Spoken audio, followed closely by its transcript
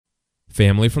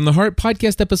Family from the Heart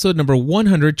podcast episode number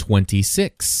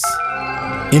 126.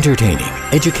 Entertaining,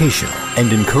 educational,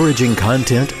 and encouraging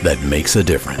content that makes a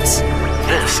difference.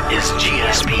 This is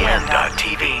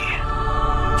GSPN.TV.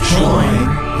 Join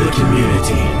the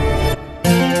community.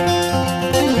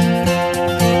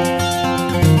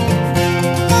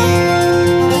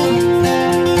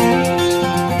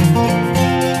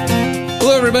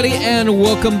 Hello, everybody, and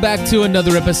welcome back to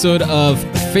another episode of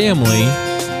Family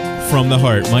from the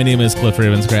Heart. My name is Cliff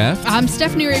Ravenscraft. I'm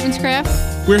Stephanie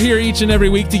Ravenscraft. We're here each and every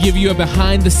week to give you a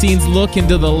behind-the-scenes look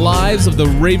into the lives of the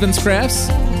Ravenscrafts,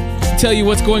 to tell you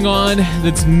what's going on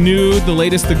that's new, the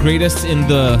latest, the greatest in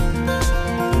the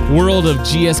world of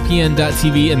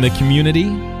GSPN.TV and the community,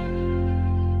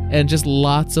 and just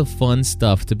lots of fun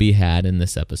stuff to be had in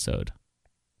this episode.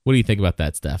 What do you think about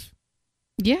that, Steph?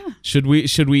 Yeah. Should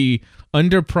we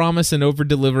under-promise and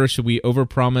over-deliver? Should we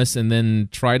over-promise and then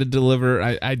try to deliver?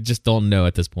 I just don't know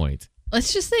at this point.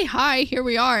 Let's just say hi, here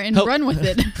we are, and run with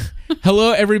it.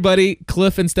 Hello, everybody.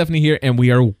 Cliff and Stephanie here, and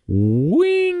we are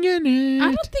winging it.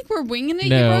 I don't think we're winging it.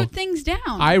 No. You wrote things down.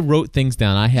 I wrote things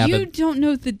down. You don't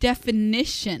know the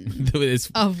definition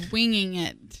of winging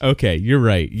it. Okay, you're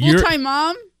right. Full-time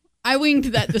mom, I winged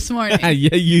that this morning. Yeah,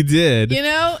 you did. You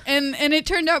know, and it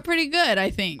turned out pretty good, I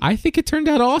think. I think it turned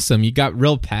out awesome. You got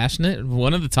real passionate.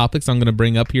 One of the topics I'm going to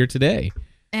bring up here today.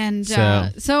 And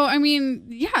so I mean,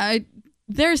 yeah,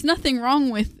 there's nothing wrong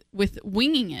with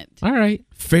winging it. All right,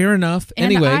 fair enough. And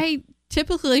anyway, I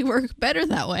typically work better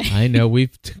that way. I know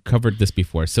we've covered this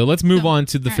before. So let's move on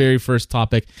to the very first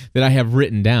topic that I have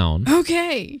written down.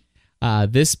 Okay.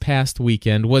 This past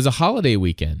weekend was a holiday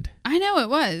weekend. I know it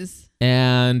was.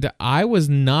 And I was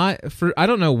not, I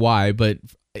don't know why, but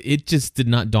it just did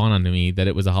not dawn on me that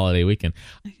it was a holiday weekend.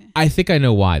 Okay. I think I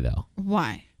know why, though.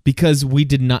 Why? Because we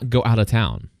did not go out of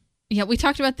town. Yeah, we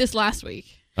talked about this last week.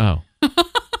 Oh.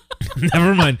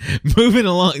 Never mind. Moving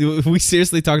along. We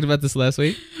seriously talked about this last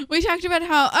week? We talked about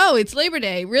how, it's Labor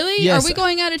Day. Really? Yes. Are we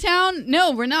going out of town? No,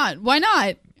 we're not. Why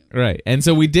not? Right. And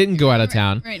so we didn't go out of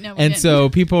town. Right. No, and so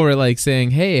people were like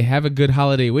saying, hey, have a good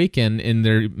holiday weekend in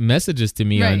their messages to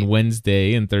me on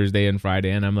Wednesday and Thursday and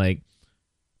Friday. And I'm like,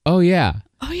 oh, yeah.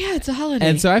 Oh, yeah, it's a holiday.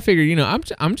 And so I figured,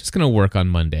 I'm just going to work on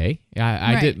Monday.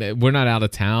 We're not out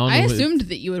of town. I assumed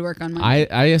that you would work on Monday.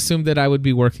 I assumed that I would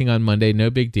be working on Monday. No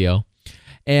big deal.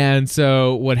 And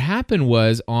so what happened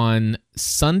was on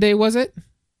Sunday, was it?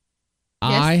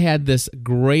 Yes. I had this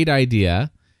great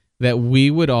idea that we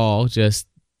would all just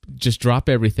drop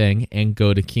everything and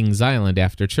go to Kings Island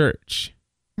after church.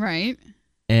 Right.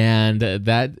 And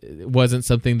that wasn't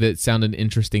something that sounded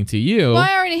interesting to you. Well,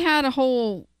 I already had a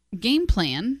whole game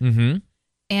plan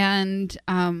and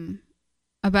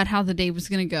about how the day was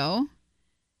going to go.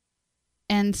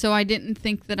 And so I didn't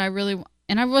think that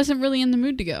and I wasn't really in the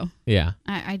mood to go. Yeah.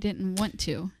 I didn't want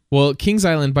to. Well, Kings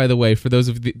Island, by the way, for those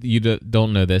of you that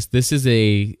don't know this is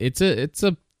it's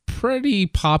a pretty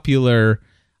popular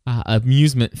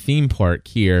amusement theme park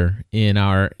here in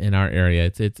our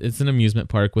area. It's an amusement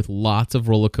park with lots of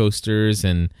roller coasters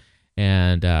and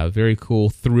very cool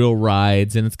thrill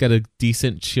rides, and it's got a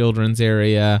decent children's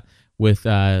area with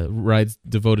rides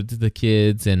devoted to the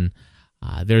kids, and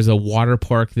there's a water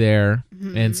park there,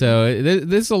 and so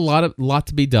there's a lot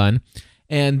to be done.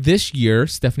 And this year,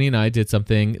 Stephanie and I did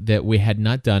something that we had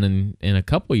not done in a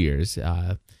couple years.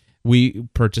 We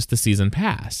purchased a season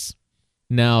pass.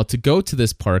 Now, to go to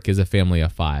this park as a family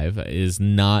of 5 is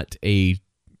not a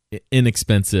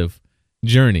inexpensive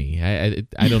journey.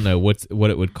 I don't know what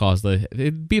it would cost.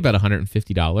 It'd be about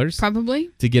 $150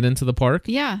 probably to get into the park.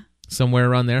 Yeah, somewhere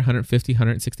around there, $150,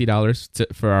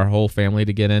 $160 for our whole family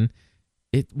to get in.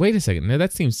 Wait a second, no,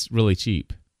 that seems really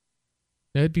cheap.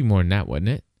 It'd be more than that, wouldn't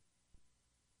it?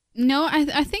 No,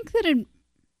 I think that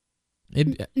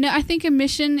I think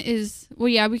admission is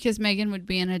because Megan would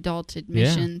be an adult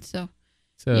admission, So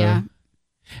yeah.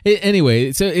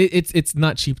 Anyway, so it's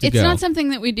not cheap to go. It's not something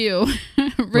that we do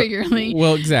regularly.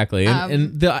 Well, exactly.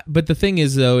 But the thing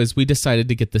is, though, is we decided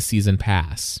to get the season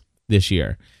pass this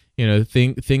year.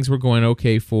 Things were going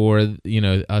okay for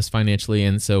us financially,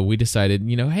 and so we decided,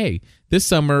 hey, this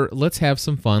summer let's have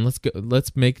some fun.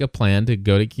 Let's make a plan to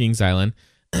go to Kings Island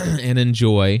and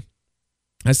enjoy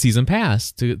a season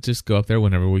pass to just go up there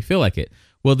whenever we feel like it.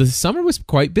 Well, the summer was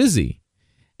quite busy.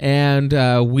 And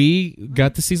we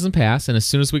got the season pass, and as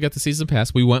soon as we got the season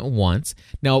pass, we went once.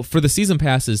 Now, for the season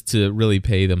passes to really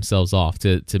pay themselves off,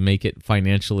 to make it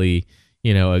financially,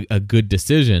 a good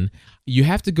decision, you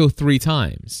have to go 3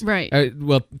 times. Right.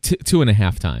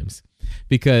 2.5 times.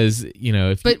 Because,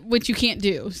 which you can't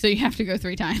do, so you have to go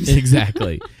 3 times.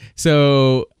 Exactly.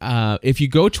 So if you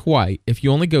go twice, if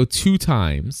you only go 2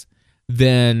 times,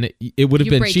 then it would have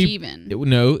You been break cheap. even.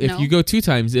 No, if No? you go 2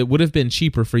 times, it would have been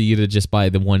cheaper for you to just buy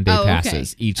the 1 day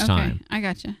passes each time. I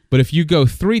gotcha. But if you go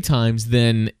 3 times,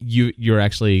 then you're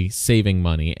actually saving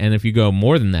money, and if you go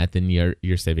more than that, then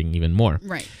you're saving even more.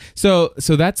 Right. So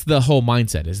that's the whole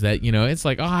mindset, is that it's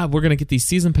like, we're gonna get these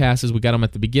season passes. We got them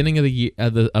at the beginning of the year,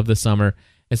 of the summer.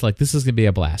 It's like, this is gonna be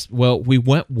a blast. Well, we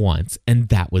went once, and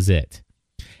that was it.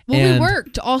 Well, And we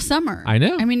worked all summer. I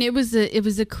know. I mean, it was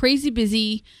a crazy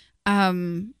busy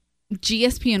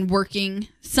GSPN working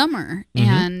summer,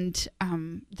 and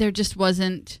there just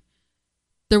wasn't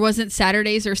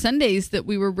Saturdays or Sundays that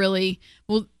we were really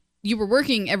you were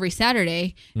working every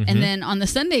Saturday, and then on the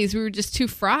Sundays we were just too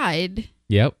fried.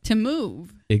 Yep. To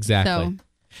move. Exactly.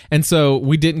 And so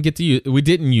we didn't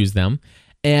use them,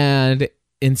 and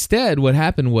instead what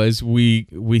happened was we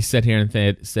sat here and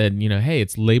said, hey,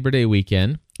 it's Labor Day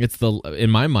weekend.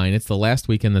 In my mind, it's the last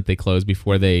weekend that they close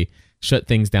before they shut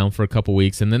things down for a couple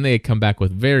weeks, and then they come back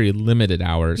with very limited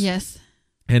hours. Yes.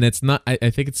 And it's not,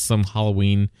 I think it's some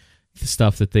Halloween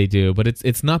stuff that they do, but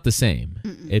it's not the same.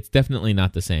 Mm-mm. It's definitely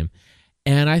not the same.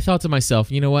 And I thought to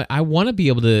myself, you know what? I want to be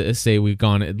able to say we've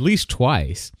gone at least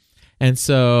twice. And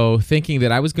so thinking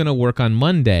that I was going to work on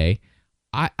Monday,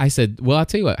 I said, well, I'll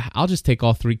tell you what, I'll just take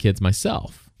all 3 kids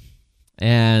myself.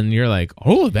 And you're like,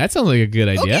 oh, that sounds like a good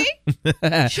idea.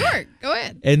 Okay. Sure. Go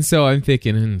ahead. And so I'm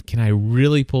thinking, can I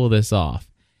really pull this off?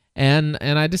 And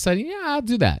I decided, yeah, I'll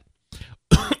do that.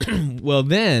 Well,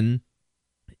 then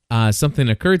something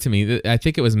occurred to me. I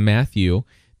think it was Matthew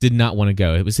did not want to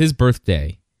go. It was his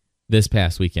birthday this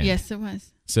past weekend. Yes, it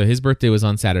was. So his birthday was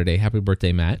on Saturday. Happy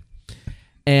birthday, Matt.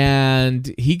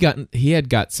 And he had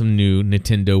got some new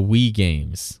Nintendo Wii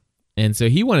games. And so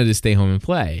he wanted to stay home and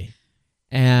play.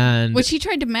 And which he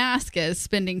tried to mask as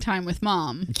spending time with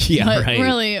mom. Yeah, but right.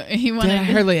 Really, he wanted. I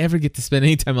hardly ever get to spend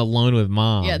any time alone with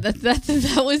mom. Yeah,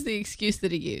 that was the excuse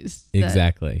that he used.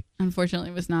 Exactly. That,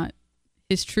 unfortunately, was not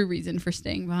his true reason for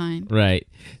staying behind. Right.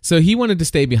 So he wanted to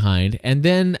stay behind, and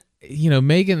then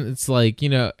Megan, it's like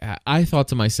I thought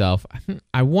to myself,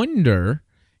 I wonder,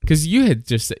 because you had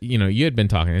just you had been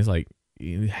talking. It's like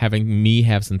having me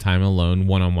have some time alone,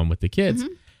 one-on-one with the kids.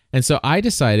 Mm-hmm. And so I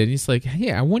decided, it's like,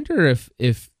 hey, I wonder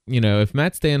if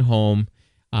Matt's staying home,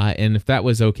 and if that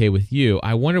was okay with you,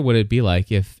 I wonder what it'd be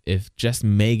like if just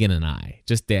Megan and I,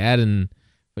 just dad and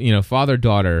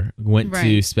father-daughter went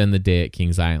to spend the day at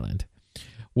Kings Island.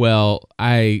 Well,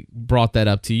 I brought that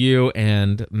up to you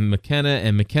and McKenna,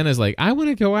 and McKenna's like, I want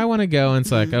to go. And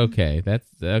it's like, okay,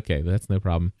 that's no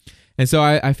problem. And so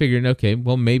I figured, okay,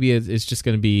 well, maybe it's just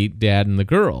going to be dad and the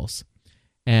girls.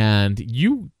 And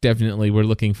you definitely were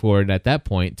looking forward at that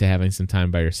point to having some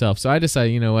time by yourself. So I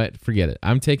decided, you know what, forget it.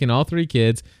 I'm taking all 3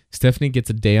 kids. Stephanie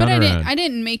gets a day on her own. I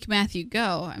didn't make Matthew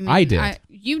go. I mean, I did.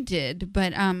 You did,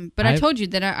 but I told you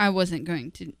that I wasn't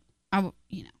going to.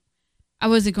 I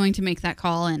wasn't going to make that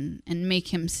call and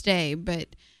make him stay. But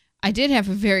I did have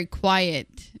a very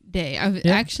quiet day.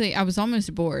 I was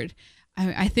almost bored.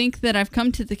 I think that I've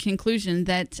come to the conclusion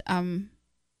that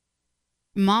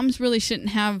moms really shouldn't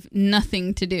have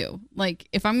nothing to do. Like,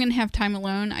 if I'm going to have time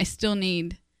alone, I still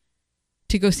need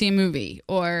to go see a movie,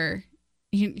 or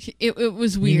it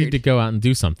was weird. You need to go out and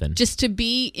do something. Just to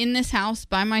be in this house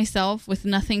by myself with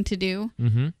nothing to do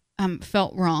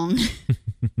felt wrong.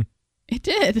 It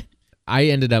did. I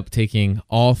ended up taking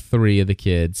all 3 of the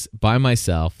kids by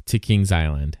myself to Kings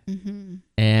Island. Mm-hmm.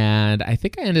 And I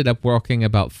think I ended up walking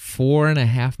about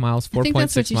 4.5 miles,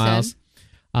 4.6 miles.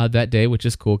 That day, which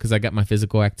is cool because I got my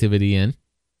physical activity in.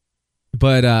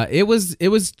 But it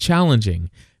was challenging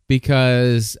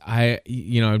because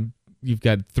you've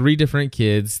got 3 different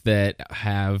kids that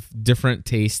have different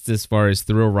tastes as far as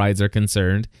thrill rides are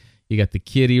concerned. You got the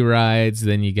kiddie rides,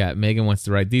 then you got Megan wants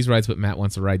to ride these rides, but Matt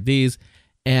wants to ride these.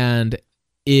 And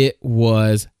it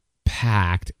was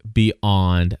packed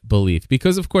beyond belief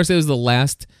because, of course, it was the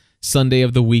last Sunday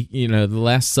of the week, the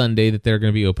last Sunday that they're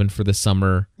going to be open for the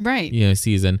summer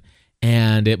season.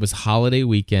 And it was holiday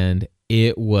weekend.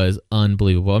 It was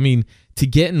unbelievable. I mean, to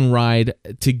get in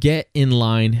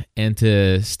line and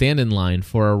to stand in line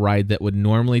for a ride that would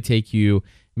normally take you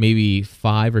maybe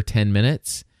 5 or 10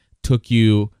 minutes took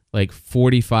you like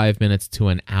 45 minutes to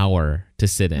an hour to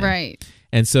sit in. Right.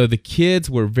 And so the kids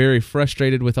were very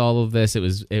frustrated with all of this. It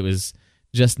was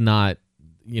just not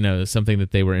something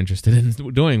that they were interested in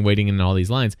doing, waiting in all these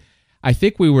lines. I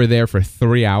think we were there for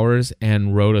 3 hours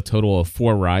and rode a total of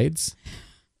 4 rides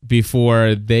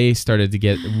before they started to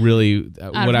get really,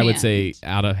 what I would say,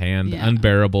 out of hand,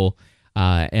 unbearable.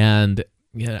 And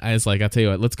I was like, I'll tell you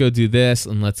what, let's go do this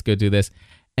and let's go do this.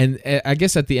 And I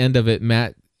guess at the end of it,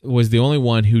 Matt was the only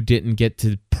one who didn't get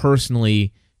to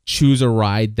personally choose a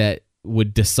ride that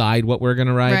would decide what we're going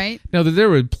to ride. Right. Now, there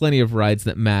were plenty of rides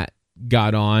that Matt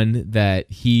got on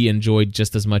that he enjoyed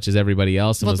just as much as everybody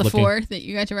else. And Well, was the looking, 4 that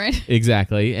you got to ride.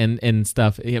 Exactly. And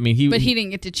stuff. I mean, But he didn't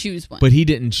get to choose one. But he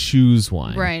didn't choose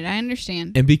one. Right, I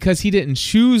understand. And because he didn't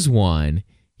choose one,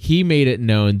 he made it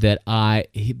known that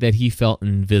he felt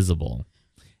invisible.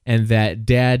 And that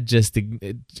Dad just,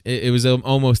 it was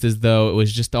almost as though it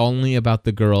was just only about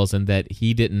the girls and that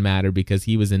he didn't matter because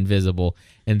he was invisible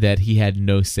and that he had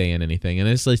no say in anything. And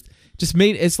it's like,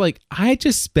 it's like I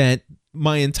just spent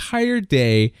my entire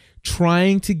day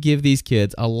trying to give these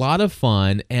kids a lot of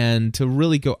fun and to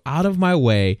really go out of my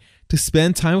way to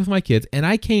spend time with my kids. And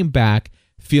I came back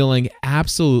feeling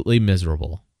absolutely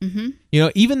miserable. Mm-hmm. You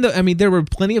know, even though, I mean, there were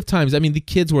plenty of times, I mean, the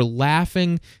kids were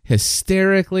laughing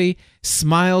hysterically,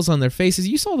 smiles on their faces.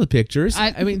 You saw the pictures.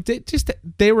 I mean,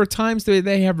 they were times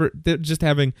they're just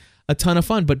having a ton of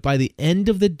fun. But by the end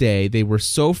of the day, they were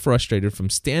so frustrated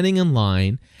from standing in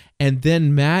line. And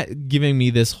then Matt giving me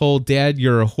this whole, Dad,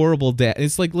 you're a horrible dad.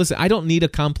 It's like, listen, I don't need a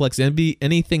complex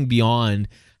anything beyond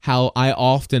how I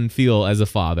often feel as a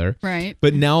father. Right.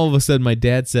 But now all of a sudden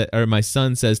my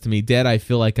son says to me, Dad, I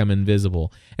feel like I'm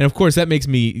invisible. And of course that makes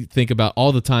me think about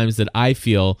all the times that I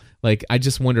feel like I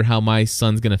just wonder how my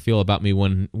son's going to feel about me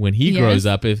when he grows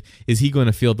up. Is he going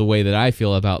to feel the way that I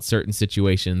feel about certain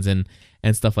situations and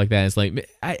stuff like that? It's like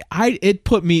it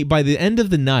put me, by the end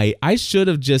of the night, I should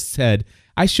have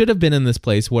been in this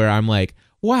place where I'm like,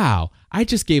 wow, I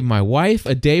just gave my wife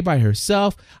a day by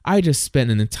herself. I just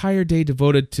spent an entire day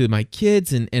devoted to my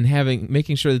kids and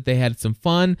making sure that they had some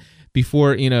fun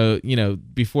before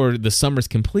before the summer's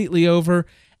completely over.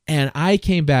 And I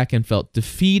came back and felt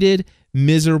defeated,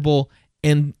 miserable,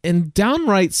 and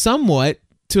downright somewhat,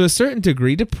 to a certain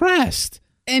degree, depressed.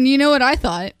 And you know what I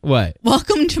thought? What?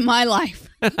 Welcome to my life.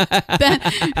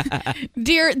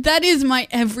 Dear, that is my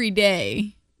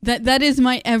everyday. That is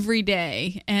my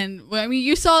everyday. And I mean,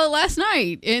 you saw it last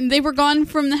night, and they were gone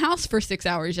from the house for 6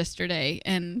 hours yesterday.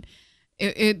 And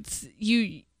it's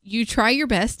you try your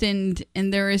best, and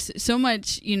there is so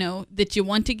much, that you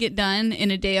want to get done in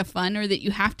a day of fun, or that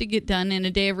you have to get done in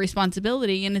a day of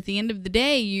responsibility. And at the end of the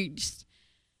day,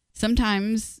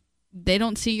 sometimes they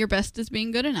don't see your best as being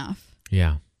good enough.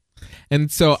 Yeah.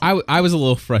 And so I was a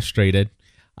little frustrated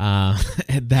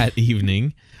that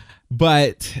evening.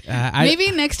 But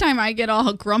maybe next time I get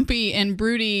all grumpy and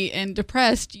broody and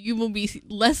depressed, you will be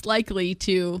less likely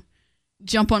to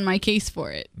jump on my case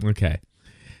for it. Okay.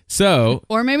 So.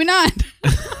 Or maybe not.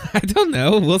 I don't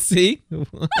know. We'll see.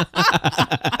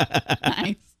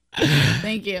 Nice.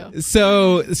 Thank you.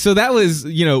 So that was,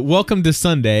 welcome to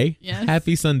Sunday. Yes.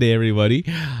 Happy Sunday, everybody.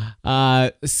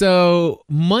 So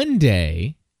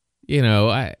Monday,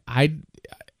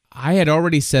 I had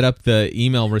already set up the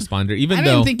email responder, I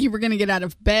didn't think you were going to get out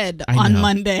of bed on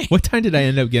Monday. What time did I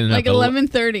end up getting like up? Like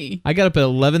 11:30. I got up at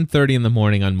 11:30 in the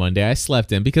morning on Monday. I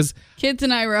slept in because kids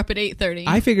and I were up at 8:30.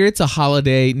 I figure it's a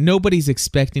holiday. Nobody's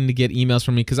expecting to get emails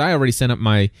from me because I already sent up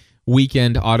my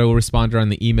weekend autoresponder on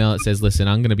the email. It says, listen,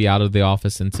 I'm going to be out of the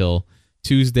office until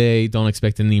Tuesday. Don't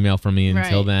expect an email from me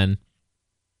until then.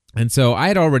 And so I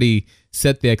had already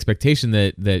set the expectation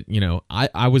that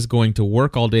I was going to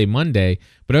work all day Monday,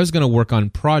 but I was going to work on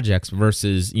projects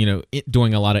versus,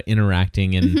 doing a lot of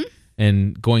interacting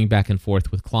and going back and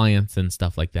forth with clients and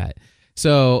stuff like that.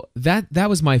 So that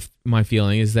was my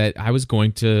feeling, is that I was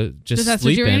going to just that's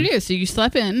sleep what you were in. going to do. So you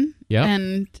slept in. Yeah.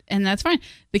 And that's fine.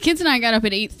 The kids and I got up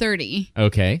at 8:30.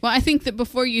 Okay. Well, I think that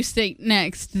before you say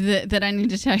next that I need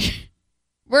to tell you,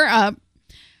 we're up.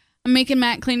 I'm making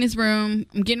Matt clean his room.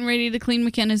 I'm getting ready to clean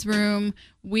McKenna's room.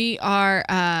 We are,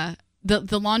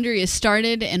 the laundry is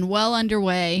started and well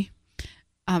underway.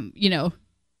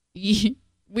 We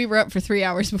were up for 3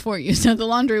 hours before you, so the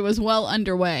laundry was well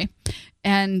underway.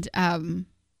 And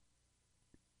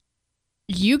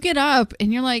you get up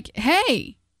and you're like,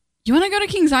 hey, you want to go to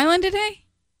Kings Island today?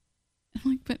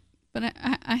 I'm like, but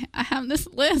I have this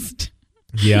list.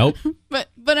 Yep. but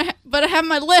I have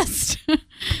my list.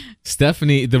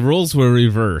 Stephanie, the roles were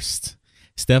reversed.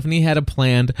 Stephanie had a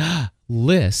planned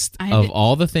list of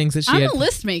all the things that she had. I'm a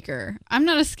list maker. I'm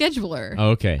not a scheduler.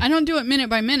 Okay. I don't do it minute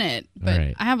by minute, but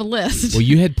I have a list. Well,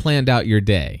 you had planned out your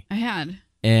day. I had.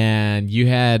 And you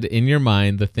had in your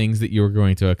mind the things that you were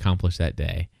going to accomplish that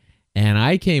day. And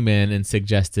I came in and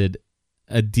suggested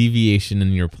a deviation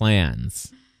in your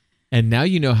plans. And now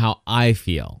you know how I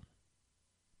feel.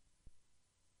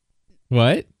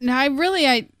 What? No,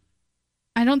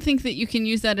 I don't think that you can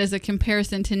use that as a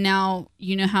comparison to now,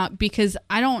 how, because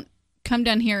I don't come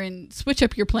down here and switch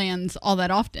up your plans all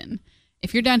that often.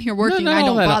 If you're down here working, I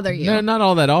don't bother you. No, not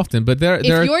all that often, but if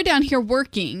you're down here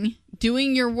working,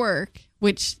 doing your work,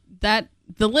 which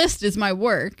the list is my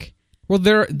work. Well,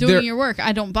 doing your work,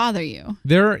 I don't bother you.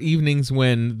 There are evenings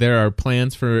when there are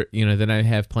plans for, that I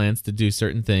have plans to do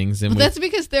certain things. And that's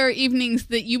because there are evenings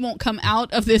that you won't come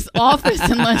out of this office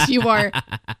unless you are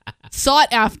sought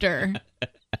after.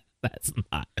 That's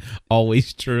not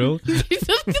always true. Look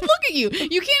at you. You can't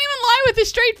even lie with a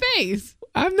straight face.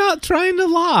 I'm not trying to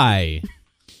lie.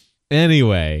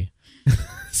 Anyway,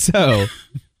 so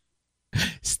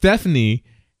Stephanie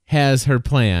has her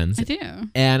plans. I do.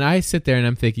 And I sit there and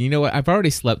I'm thinking, you know what? I've already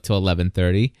slept till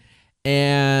 11:30.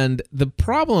 And the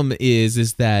problem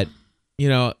is that,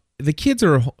 the kids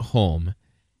are home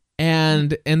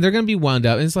and they're going to be wound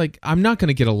up. And it's like, I'm not going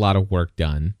to get a lot of work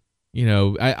done.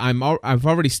 I've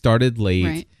already started late.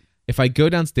 Right. If I go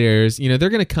downstairs, they're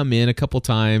going to come in a couple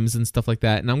times and stuff like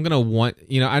that. And I'm going to want,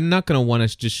 I'm not going to want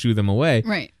to just shoo them away.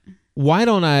 Right. Why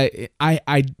don't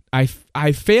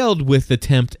I failed with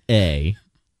attempt A.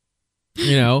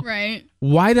 Right.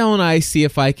 Why don't I see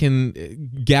if I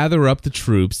can gather up the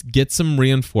troops, get some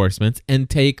reinforcements, and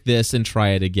take this and try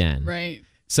it again? Right.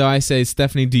 So I say,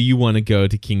 Stephanie, do you want to go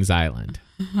to Kings Island?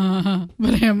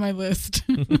 But I have my list.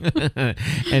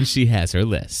 And she has her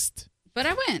list. But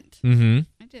I went. Mm-hmm.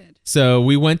 I did. So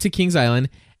we went to Kings Island,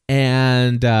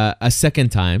 and a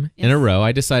second time in a row,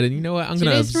 I decided, you know what,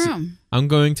 I'm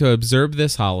going to observe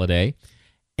this holiday,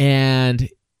 and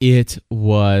it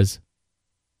was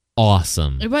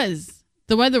awesome. It was.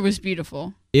 The weather was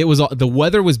beautiful. The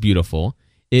weather was beautiful.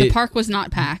 The park was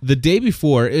not packed. The day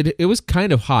before, it was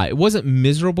kind of hot. It wasn't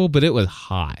miserable, but it was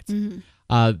hot. Mm-hmm.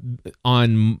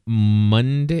 On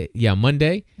Monday,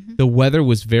 mm-hmm. The weather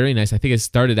was very nice. I think it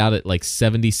started out at like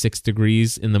 76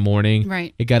 degrees in the morning.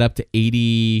 Right. It got up to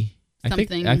 80.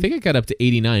 Something. I think it got up to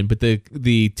 89, but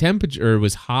the temperature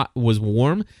was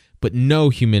warm, but no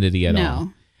humidity at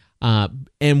all.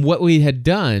 And what we had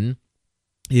done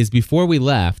is before we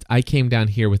left, I came down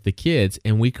here with the kids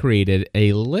and we created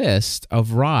a list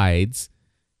of rides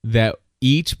that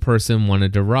each person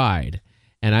wanted to ride.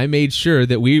 And I made sure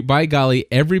that by golly,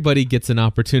 everybody gets an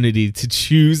opportunity to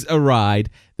choose a ride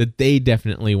that they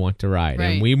definitely want to ride.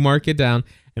 Right. And we mark it down,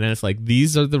 and then it's like,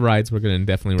 these are the rides we're going to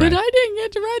definitely ride. But I didn't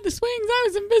get to ride the swings. I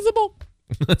was invisible.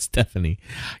 Stephanie,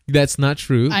 that's not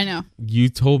true. I know. You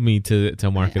told me to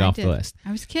mark it off the list.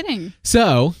 I was kidding.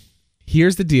 So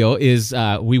here's the deal: is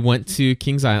we went to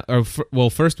Kings Island.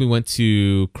 First we went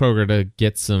to Kroger to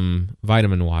get some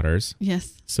vitamin waters.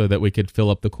 Yes. So that we could fill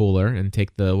up the cooler and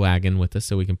take the wagon with us,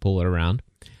 so we can pull it around,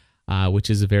 which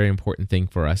is a very important thing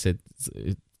for us. It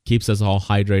keeps us all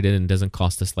hydrated and doesn't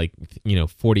cost us like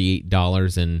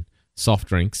 $48 in soft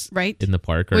drinks in the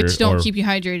park, which don't keep you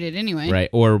hydrated anyway, right?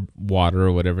 Or water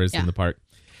or whatever is in the park.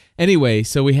 Anyway,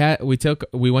 so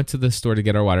we went to the store to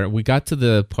get our water. We got to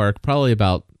the park probably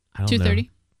about 2:30.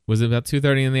 Was it about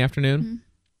 2:30 in the afternoon? Mm-hmm.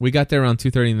 We got there around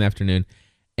 2:30 in the afternoon.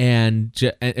 And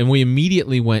we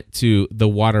immediately went to the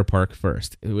water park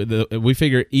first. We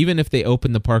figure even if they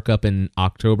open the park up in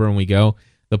October and we go,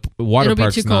 the water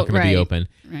park's not going to be open.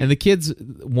 Right. And the kids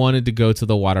wanted to go to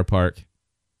the water park.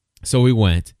 So we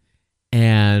went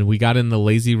and we got in the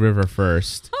lazy river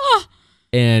first.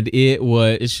 And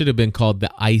it should have been called the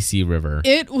icy river.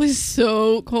 It was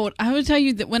so cold. I will tell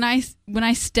you that when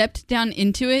I stepped down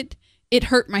into it, it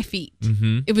hurt my feet.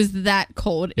 Mm-hmm. It was that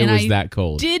cold. I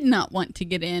did not want to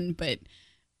get in, but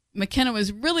McKenna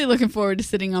was really looking forward to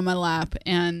sitting on my lap,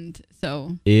 and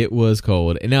so it was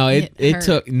cold. Now it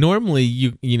took. Normally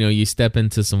you step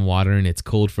into some water and it's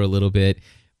cold for a little bit,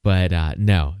 but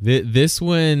no. This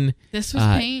one. This was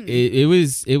pain. It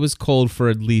was cold for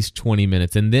at least 20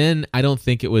 minutes, and then I don't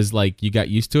think it was like you got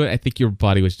used to it. I think your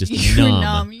body was just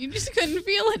numb. You just couldn't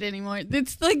feel it anymore.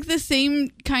 It's like the same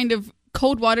kind of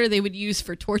cold water they would use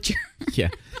for torture. Yeah.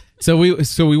 So we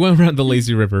went around the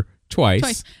lazy river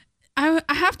twice. I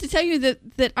have to tell you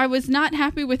that I was not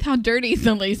happy with how dirty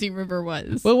the lazy river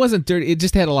was. Well, it wasn't dirty. It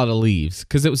just had a lot of leaves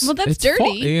because it was. Well, that's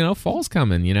dirty. Fall's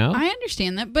coming. I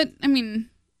understand that, but I mean,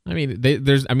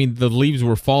 the leaves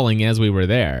were falling as we were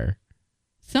there.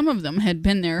 Some of them had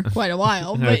been there quite a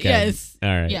while, but okay. Yes. All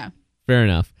right. Yeah. Fair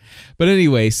enough. But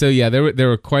anyway, so yeah, there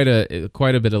were quite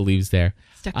a bit of leaves there.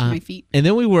 Stuck to my feet. And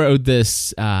then we were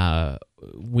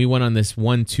we went on this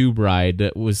one tube ride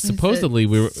that was supposedly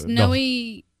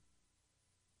Snowy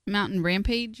Mountain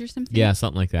Rampage or something. Yeah,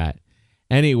 something like that.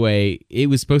 Anyway, it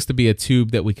was supposed to be a tube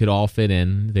that we could all fit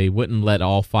in. They wouldn't let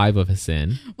all 5 of us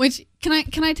in. Which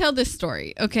can I tell this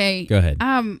story? Okay, go ahead.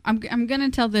 I'm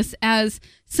gonna tell this as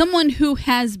someone who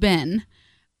has been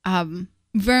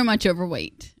very much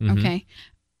overweight. Mm-hmm. Okay,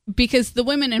 because the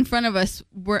women in front of us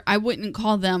I wouldn't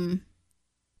call them.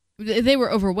 They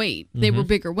were overweight. They were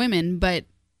bigger women, but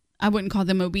I wouldn't call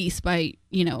them obese by,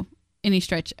 any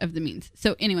stretch of the means.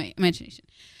 So anyway, imagination.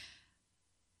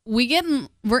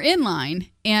 We're in line,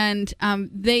 and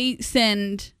they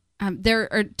send,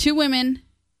 there are two women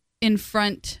in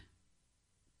front,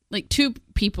 like two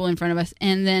people in front of us,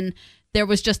 and then there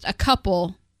was just a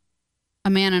couple, a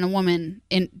man and a woman,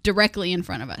 directly in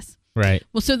front of us. Right.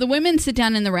 Well, so the women sit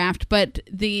down in the raft, but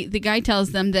the guy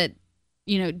tells them that,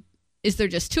 is there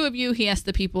just two of you? He asked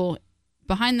the people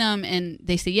behind them, and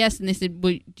they say yes, and they said,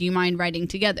 well, do you mind riding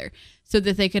together? So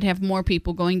that they could have more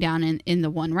people going down in the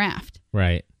one raft.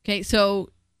 Right. Okay, so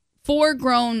 4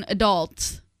 grown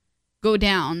adults go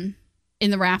down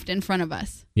in the raft in front of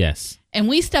us. Yes. And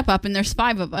we step up, and there's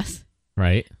 5 of us.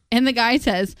 Right. And the guy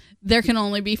says, there can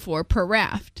only be 4 per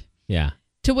raft. Yeah.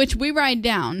 To which we ride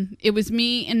down. It was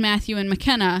me and Matthew and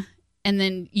McKenna, and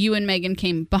then you and Megan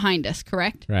came behind us,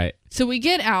 correct? Right. So we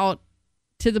get out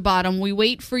to the bottom. We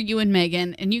wait for you and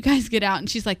Megan, and you guys get out, and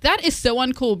she's like, that is so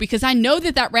uncool because I know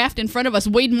that raft in front of us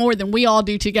weighed more than we all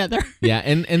do together. Yeah,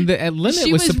 and the limit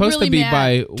She was was supposed really to be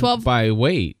mad. by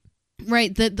weight.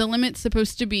 Right. The limit's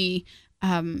supposed to be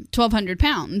 1,200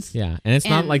 pounds. Yeah, and it's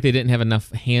not like they didn't have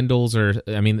enough handles or,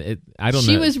 I mean, I don't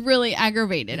know. She was really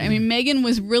aggravated. I mean, Megan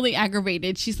was really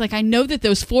aggravated. She's like, I know that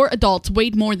those 4 adults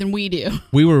weighed more than we do.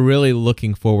 We were really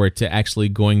looking forward to actually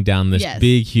going down this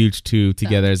big, huge tube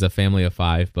together as a family of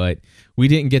 5, but we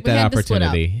didn't get that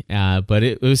opportunity. But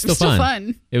it was still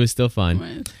fun. It was still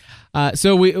fun.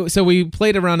 So we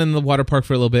played around in the water park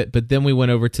for a little bit, but then we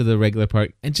went over to the regular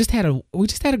park and we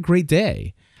just had a great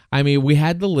day. I mean, we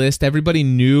had the list. Everybody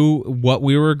knew what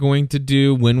we were going to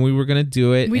do, when we were going to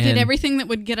do it. We did everything that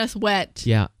would get us wet.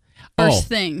 Yeah. First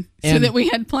thing, so that we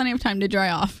had plenty of time to dry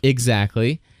off.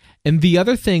 Exactly. And the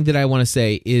other thing that I want to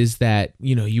say is that,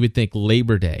 you would think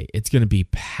Labor Day, it's going to be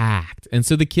packed. And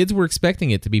so the kids were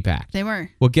expecting it to be packed. They were.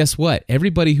 Well, guess what?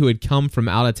 Everybody who had come from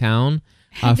out of town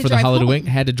for the holiday week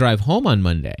had to drive home on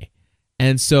Monday.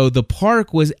 And so the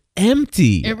park was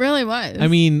empty. It really was. I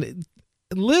mean,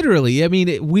 literally,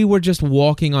 we were just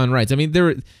walking on rides. I mean,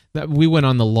 we went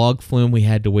on the log flume. We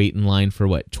had to wait in line for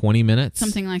 20 minutes?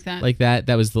 Something like that. Like that.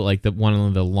 That was the one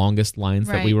of the longest lines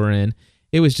that we were in.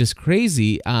 It was just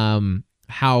crazy how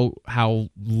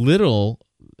little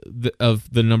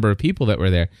of the number of people that were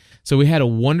there. So we had a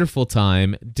wonderful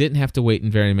time. Didn't have to wait in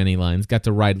very many lines. Got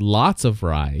to ride lots of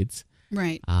rides.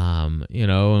 Right. And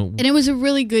it was a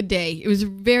really good day. It was a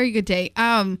very good day.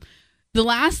 The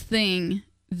last thing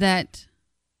that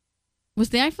was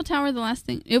the Eiffel Tower. The last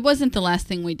thing. It wasn't the last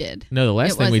thing we did. No, the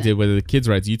last thing we did was the kids'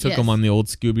 rides. You took them on the old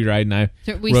Scooby ride, and I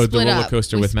rode the roller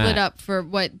coaster with Matt. We split up for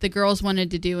what the girls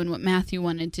wanted to do and what Matthew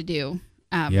wanted to do.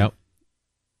 Yep.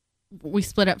 We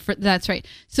split up for that's right.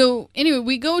 So anyway,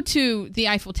 we go to the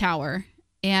Eiffel Tower,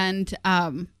 and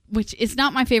which is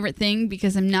not my favorite thing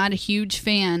because I'm not a huge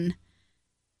fan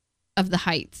of the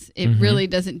heights. It really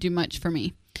doesn't do much for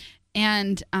me.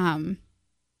 And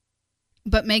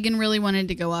but Megan really wanted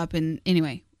to go up, and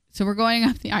anyway, so we're going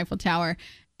up the Eiffel Tower.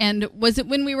 And was it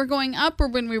when we were going up or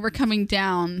when we were coming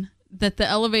down that the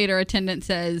elevator attendant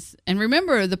says, and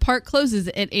remember, the park closes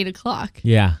at 8:00.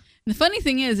 Yeah. And the funny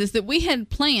thing is that we had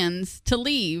plans to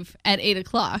leave at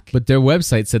 8:00. But their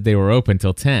website said they were open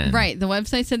till 10. Right. The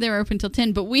website said they were open till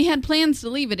 10, but we had plans to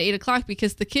leave at 8:00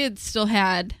 because the kids still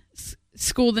had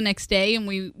school the next day, and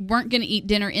we weren't going to eat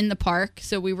dinner in the park.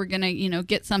 So we were going to,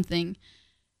 get something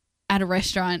at a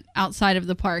restaurant outside of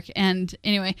the park. And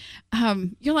anyway,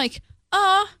 you're like,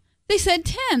 they said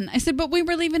 10. I said, but we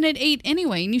were leaving at 8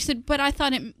 anyway. And you said, but I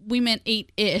thought we meant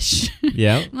 8-ish.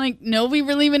 Yeah. I'm like, no, we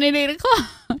were leaving at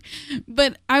 8:00.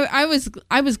 But I was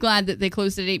glad that they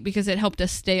closed at 8 because it helped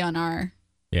us stay on our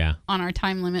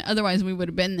time limit. Otherwise, we would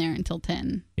have been there until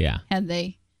 10. Yeah. Had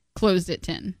they closed at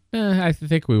 10. I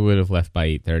think we would have left by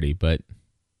 8:30, but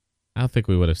I don't think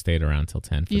we would have stayed around till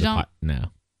 10. For you don't?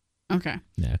 No. Okay.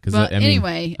 Yeah, because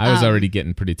anyway, I was already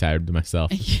getting pretty tired to myself.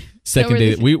 Second so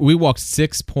day, we walked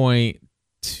 6.25?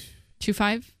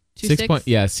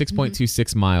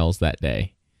 6.26 miles that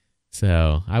day.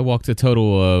 So I walked a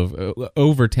total of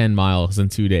over 10 miles in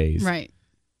 2 days. Right.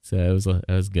 So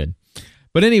it was good.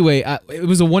 But anyway, it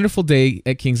was a wonderful day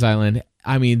at Kings Island.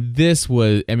 It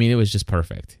was just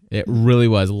perfect. It really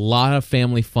was. A lot of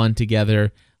family fun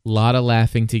together, a lot of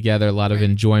laughing together, a lot of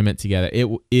enjoyment together.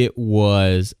 It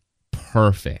was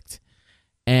perfect.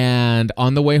 And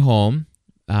on the way home,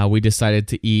 we decided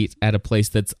to eat at a place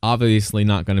that's obviously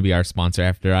not going to be our sponsor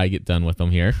after I get done with them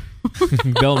here.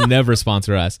 They'll never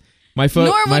sponsor us. Nor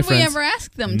would we ever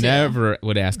ask them to. Never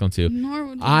would ask them to. Nor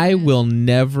would we will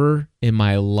never in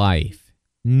my life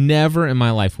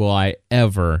will I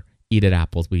ever eat at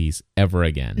Applebee's ever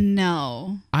again.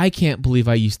 No. I can't believe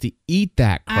I used to eat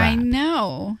that crap. I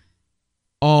know.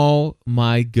 Oh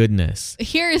my goodness.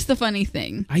 Here is the funny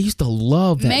thing. I used to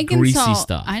love that greasy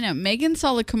stuff. I know. Megan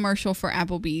saw a commercial for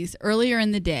Applebee's earlier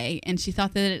in the day, and she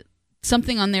thought that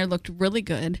something on there looked really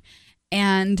good,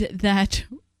 and that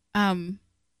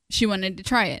she wanted to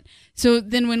try it. So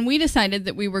then when we decided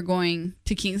that we were going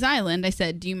to Kings Island, I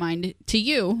said, do you mind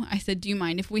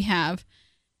if we have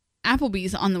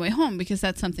Applebee's on the way home? Because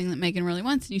that's something that Megan really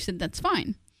wants. And you said, that's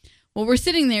fine. Well, we're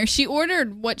sitting there. She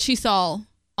ordered what she saw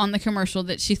on the commercial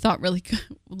that she thought really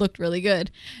looked really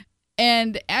good.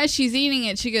 And as she's eating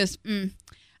it, she goes,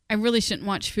 I really shouldn't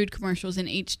watch food commercials in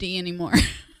HD anymore.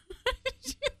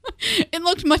 It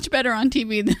looked much better on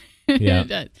TV than it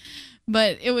does.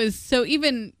 But it was, so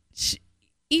even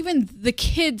the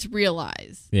kids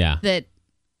realize that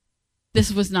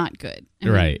this was not good.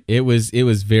 Right. It was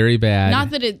very bad.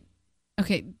 Not that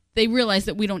they realize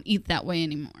that we don't eat that way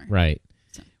anymore. Right.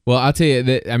 Well, I'll tell you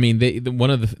that. I mean,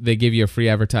 they give you a free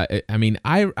advertise. I mean,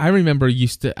 I remember I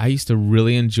used to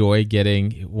really enjoy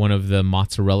getting one of the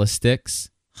mozzarella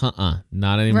sticks.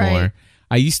 Not anymore. Right.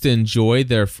 I used to enjoy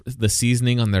the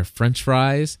seasoning on their French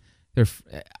fries.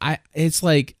 It's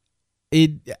like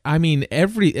it. I mean,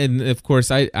 and of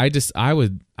course, I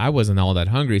wasn't all that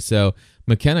hungry, so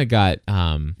McKenna got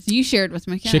So you shared with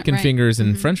McKenna chicken fingers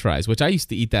and French fries, which I used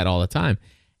to eat that all the time.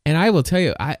 And I will tell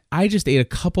you, I just ate a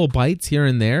couple bites here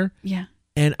and there. Yeah.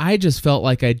 And I just felt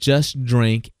like I just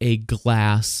drank a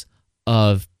glass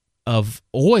of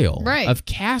oil, of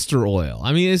castor oil.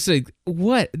 I mean, it's like,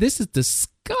 what? This is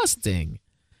disgusting.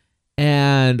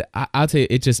 And I'll tell you,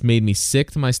 it just made me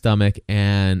sick to my stomach.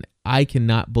 And I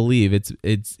cannot believe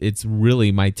it's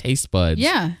really my taste buds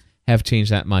have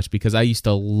changed that much, because I used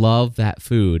to love that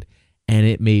food, and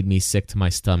it made me sick to my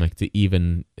stomach to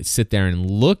even sit there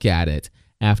and look at it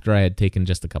after I had taken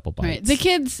just a couple bites. Right. The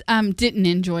kids didn't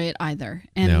enjoy it either.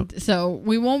 And so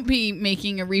we won't be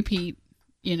making a repeat,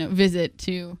 visit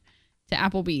to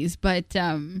Applebee's, but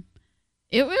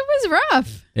it was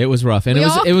rough. It was rough. And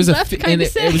it was a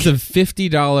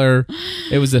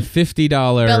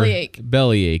 $50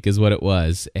 bellyache is what it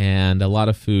was, and a lot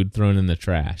of food thrown in the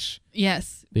trash.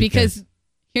 Yes, because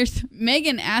here's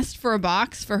Megan asked for a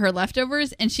box for her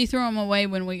leftovers, and she threw them away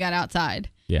when we got outside.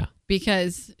 Yeah.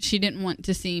 Because she didn't want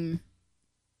to seem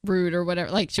rude or whatever.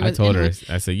 Like she was. I told her,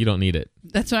 I said, you don't need it.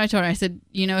 That's what I told her. I said,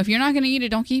 if you're not going to eat it,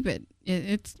 don't keep it.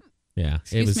 It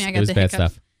was bad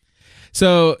stuff.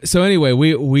 So anyway,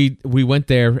 we went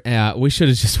there. We should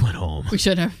have just went home. We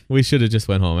should have just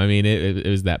went home. I mean, it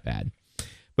was that bad.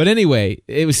 But anyway,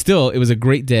 it was a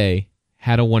great day.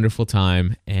 Had a wonderful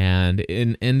time, and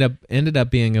it ended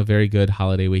up being a very good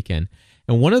holiday weekend.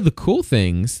 And one of the cool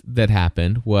things that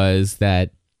happened was that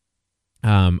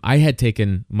I had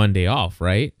taken Monday off,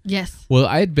 right? Yes. Well,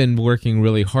 I had been working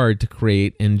really hard to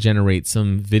create and generate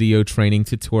some video training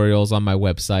tutorials on my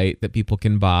website that people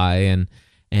can buy,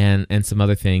 and some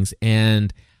other things.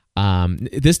 And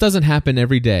this doesn't happen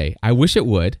every day. I wish it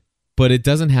would, but it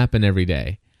doesn't happen every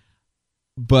day.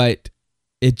 But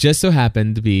it just so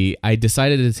happened to be, I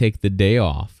decided to take the day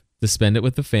off to spend it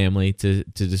with the family, to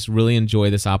just really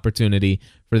enjoy this opportunity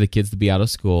for the kids to be out of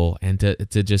school and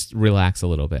to just relax a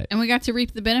little bit. And we got to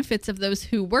reap the benefits of those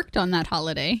who worked on that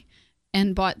holiday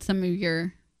and bought some of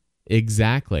your...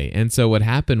 Exactly. And so what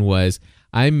happened was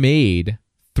I made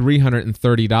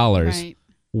 $330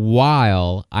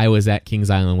 while I was at Kings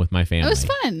Island with my family. It was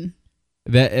fun.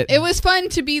 It was fun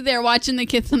to be there watching the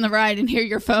kids on the ride and hear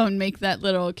your phone make that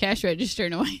little cash register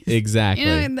noise. Exactly.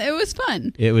 It was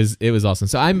fun. It was awesome.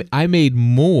 So I made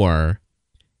more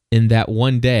in that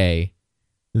one day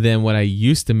than what I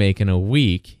used to make in a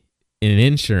week in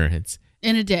insurance.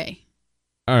 In a day.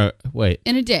 Wait.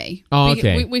 In a day. Oh,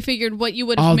 okay. We figured what you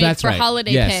would have made for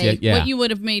holiday pay. Yeah. What you would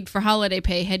have made for holiday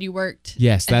pay had you worked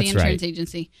at the insurance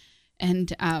agency.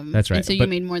 And that's right. And so you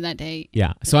made more that day.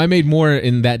 Yeah. So I made more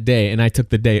in that day, and I took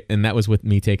the day, and that was with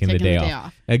me taking the day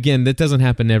off. Again, that doesn't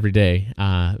happen every day.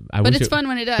 But it's fun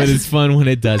when it does. But it's fun when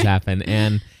it does happen,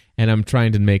 and I'm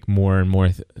trying to make more and more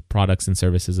products and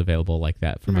services available like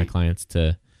that for my clients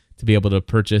to be able to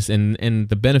purchase. And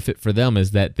the benefit for them is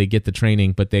that they get the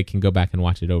training, but they can go back and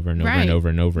watch it over and over and over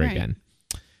and over again.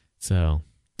 So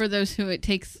for those who it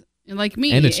takes, like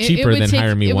me, and it's cheaper than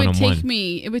hire me one-on-one.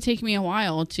 It would take me a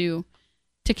while to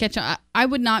catch on. I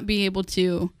would not be able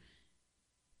to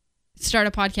start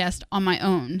a podcast on my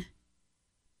own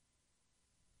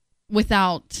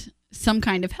without some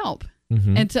kind of help.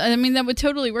 Mm-hmm. And so, I mean, that would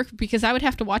totally work because I would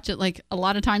have to watch it like a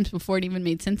lot of times before it even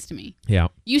made sense to me. Yeah.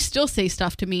 You still say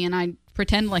stuff to me and I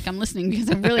pretend like I'm listening because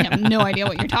I really have no idea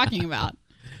what you're talking about.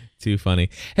 Too funny.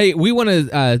 Hey, we want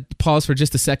to pause for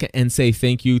just a second and say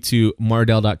thank you to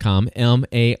Mardel.com,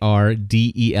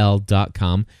 Mardel.com.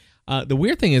 The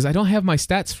weird thing is I don't have my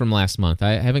stats from last month.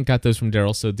 I haven't got those from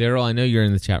Daryl. So, Daryl, I know you're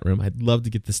in the chat room. I'd love to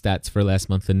get the stats for last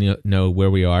month and know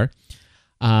where we are.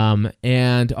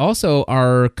 And also,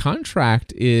 our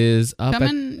contract is up.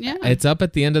 It's up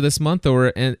at the end of this month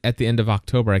or at the end of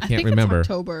October. I can't remember. It's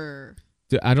October.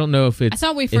 I don't know if I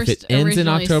thought we first it ends in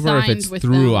October or if it's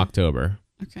through October.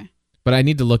 Okay. But I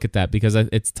need to look at that because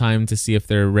it's time to see if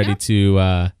they're ready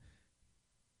to.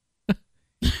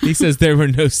 He says there were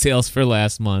no sales for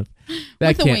last month.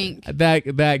 That with a wink.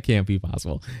 That can't be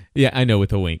possible. Yeah, I know,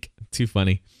 with a wink. Too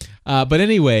funny. But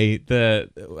anyway,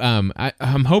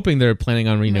 I'm hoping they're planning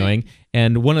on renewing. Right.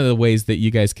 And one of the ways that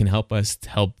you guys can help us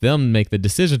help them make the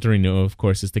decision to renew, of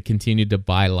course, is to continue to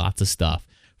buy lots of stuff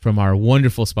from our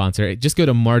wonderful sponsor. Just go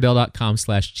to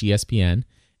Mardel.com/GSPN,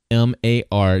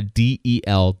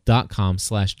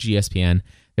 Mardel.com/GSPN.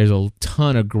 There's a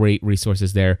ton of great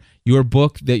resources there. Your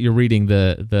book that you're reading,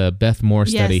 the Beth Moore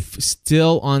study,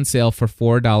 still on sale for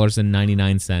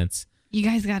 $4.99. You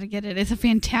guys got to get it. It's a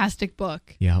fantastic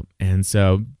book. Yeah. And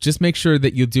so just make sure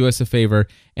that you do us a favor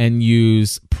and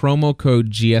use promo code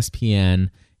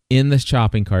GSPN in the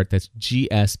shopping cart. That's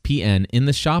GSPN in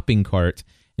the shopping cart.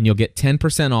 And you'll get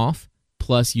 10% off.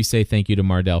 Plus, you say thank you to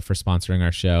Mardel for sponsoring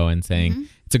our show and saying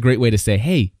it's a great way to say,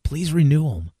 hey, please renew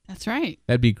them. That's right.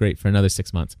 That'd be great for another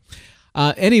 6 months.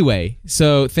 Anyway,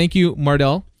 so thank you,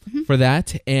 Mardel, for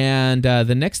that. And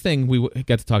the next thing we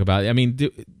got to talk about, I mean,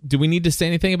 do we need to say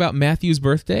anything about Matthew's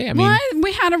birthday? I mean,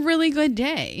 we had a really good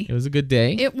day. It was a good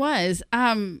day. It was.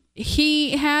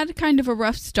 He had kind of a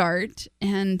rough start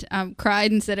and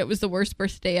cried and said it was the worst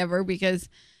birthday ever because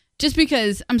in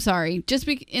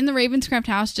the Ravenscraft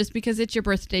house, just because it's your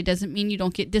birthday doesn't mean you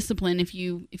don't get discipline if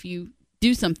you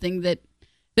do something that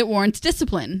warrants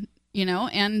discipline,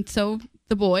 and so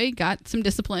the boy got some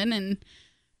discipline and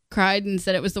cried and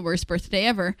said it was the worst birthday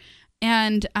ever.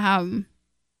 And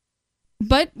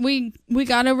but we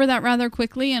got over that rather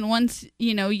quickly, and once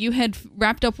you had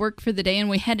wrapped up work for the day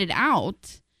and we headed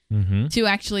out to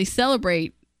actually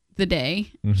celebrate the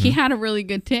day, he had a really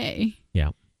good day.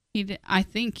 Yeah. I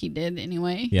think he did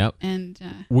anyway. Yep. And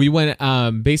we went,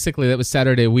 basically, that was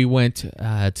Saturday. We went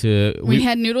We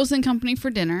had Noodles and Company for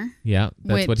dinner. Yeah,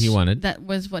 that's what he wanted. That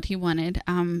was what he wanted.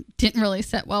 Didn't really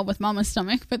set well with Mama's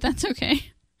stomach, but that's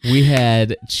okay. We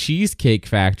had Cheesecake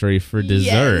Factory for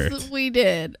dessert. Yes, we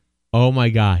did. Oh my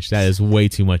gosh, that is way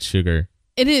too much sugar.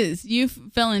 It is. You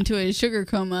fell into a sugar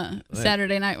coma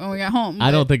Saturday night when we got home.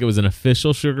 I don't think it was an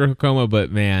official sugar coma,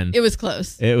 but man, it was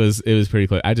close. It was pretty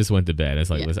close. I just went to bed. I was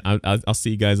like, listen, I'll see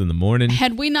you guys in the morning.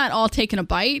 Had we not all taken a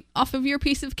bite off of your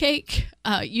piece of cake,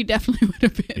 you definitely would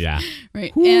have been. Yeah.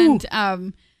 Right. Woo.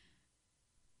 And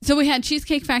so we had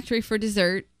Cheesecake Factory for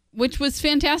dessert, which was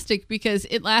fantastic because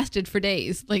it lasted for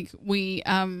days. Like we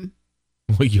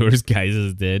Well, yours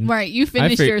guys did. Right. You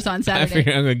finished yours on Saturday. I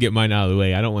figured I'm going to get mine out of the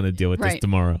way. I don't want to deal with this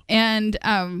tomorrow. And,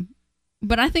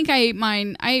 but I think I ate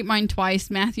mine twice.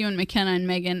 Matthew and McKenna and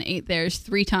Megan ate theirs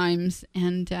 3 times.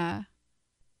 And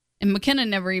McKenna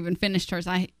never even finished hers.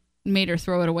 I made her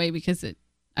throw it away because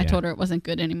I told her it wasn't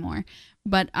good anymore.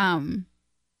 But,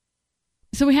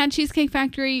 so we had Cheesecake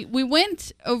Factory. We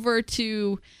went over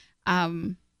to,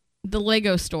 the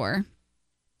Lego store,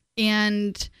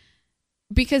 and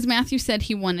because Matthew said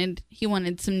he wanted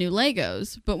some new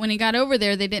Legos, but when he got over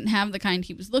there, they didn't have the kind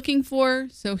he was looking for,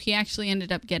 so he actually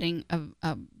ended up getting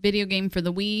a video game for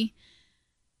the Wii.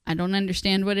 I don't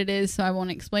understand what it is, so I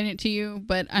won't explain it to you,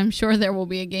 but I'm sure there will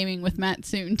be a Gaming with Matt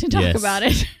soon to talk about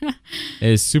it.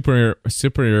 It's Super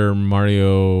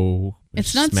Mario.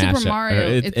 It's not Super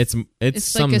Mario. It's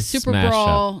like a Super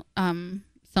Brawl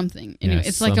something. Anyway,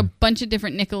 it's like a bunch of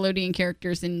different Nickelodeon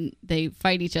characters, and they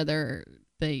fight each other.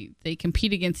 They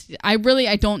compete against. I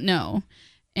don't know,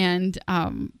 and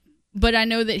but I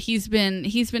know that he's been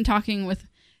talking with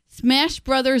Smash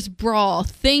Brothers Brawl.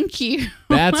 Thank you.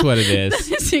 That's what it is.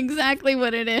 That's exactly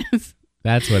what it is.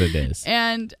 That's what it is.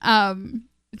 And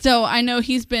so I know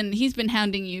he's been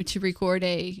hounding you to record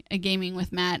a Gaming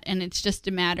with Matt, and it's just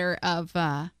a matter of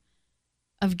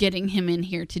getting him in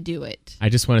here to do it. I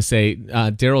just want to say,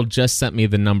 Daryl just sent me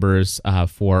the numbers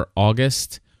for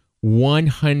August.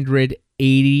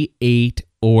 188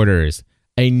 orders,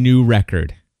 a new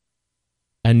record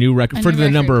for the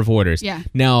number of orders. Yeah.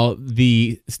 Now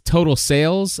the total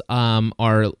sales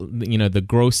are, the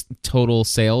gross total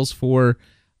sales for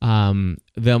them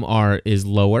is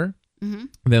lower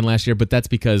than last year, but that's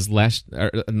because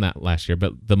not last year,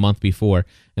 but the month before,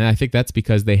 and I think that's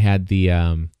because they had the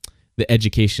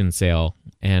education sale,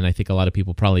 and I think a lot of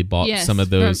people probably bought some of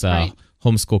those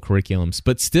homeschool curriculums.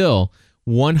 But still,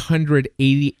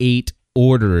 188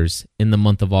 orders in the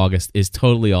month of August is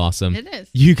totally awesome. It is.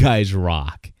 You guys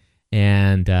rock.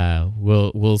 And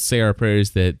we'll say our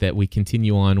prayers that we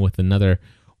continue on with another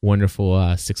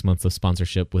wonderful 6 months of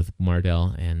sponsorship with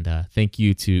Mardel. And thank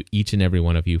you to each and every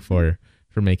one of you for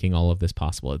making all of this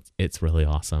possible. It's really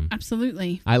awesome.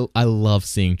 Absolutely. I love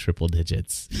seeing triple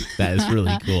digits. That is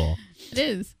really cool. It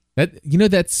is.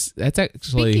 That's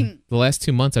actually the last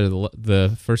 2 months, or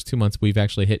the first 2 months, we've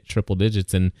actually hit triple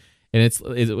digits, and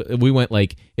we went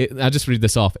I'll just read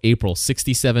this off. April,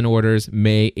 67 orders,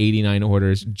 May, 89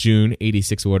 orders, June,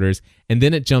 86 orders, and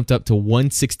then it jumped up to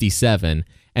 167.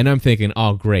 And I'm thinking,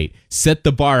 oh, great. Set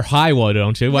the bar high, why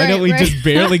don't you? Why don't we just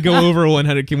barely go over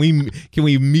 100? Can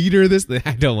we meter this?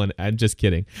 I don't want to. I'm just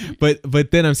kidding. But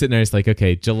then I'm sitting there, it's like,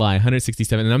 okay, July,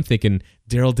 167. And I'm thinking,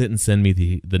 Daryl didn't send me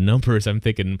the numbers. I'm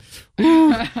thinking,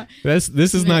 this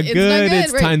is not good.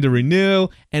 It's time to renew.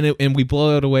 And we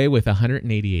blow it away with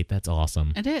 188. That's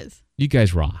awesome. It is. You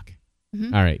guys rock.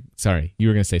 Mm-hmm. All right. Sorry. You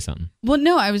were going to say something. Well,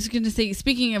 no, I was going to say,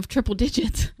 speaking of triple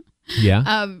digits.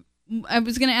 Yeah. I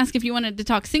was going to ask if you wanted to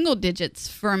talk single digits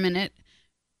for a minute,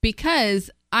 because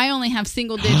I only have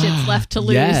single digits left to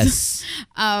lose. Yes.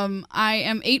 I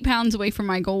am 8 pounds away from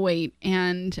my goal weight,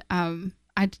 and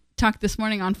I talked this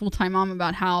morning on Full Time Mom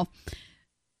about how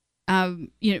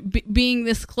being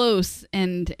this close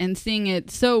and seeing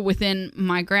it so within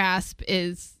my grasp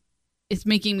is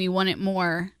making me want it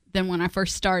more than when I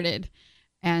first started,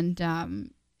 and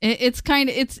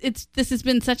this has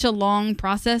been such a long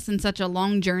process and such a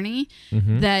long journey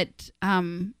that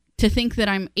to think that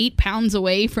I'm 8 pounds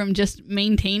away from just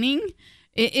maintaining,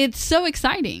 it's so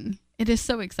exciting. It is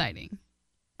so exciting.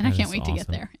 And I can't wait to get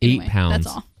there. Anyway, 8 pounds.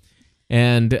 That's all.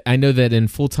 And I know that in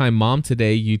Full Time Mom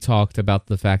today, you talked about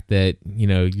the fact that,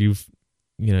 you've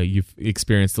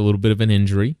experienced a little bit of an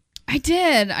injury. I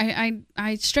did.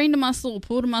 I strained a muscle,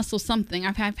 pulled a muscle, something.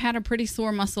 I've had a pretty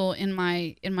sore muscle in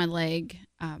my leg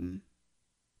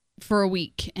for a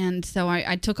week, and so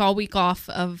I took all week off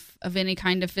of any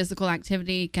kind of physical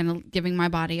activity, kind of giving my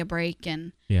body a break,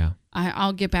 and yeah,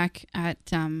 I'll get back at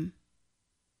it on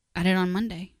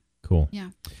Monday. Cool. Yeah.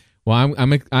 Well,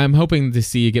 I'm hoping to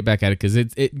see you get back at it, because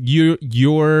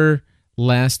your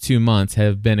last 2 months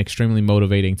have been extremely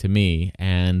motivating to me,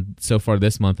 and so far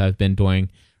this month I've been doing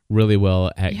really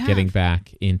well at getting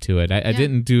back into it. I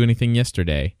didn't do anything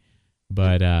yesterday,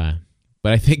 but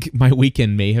I think my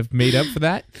weekend may have made up for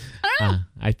that.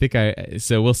 I think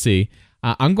so we'll see.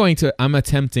 I'm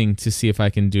attempting to see if I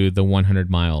can do the 100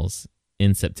 miles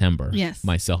in September. Yes.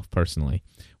 Myself personally,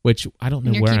 which I don't know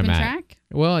and you're where I'm at. Track?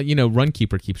 Well,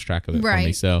 Runkeeper keeps track of it for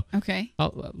me. So okay.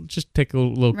 I'll just take a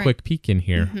little quick peek in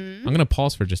here. Mm-hmm. I'm going to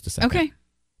pause for just a second.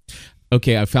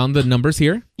 Okay. I found the numbers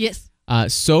here. Yes.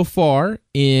 So far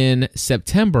in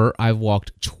September, I've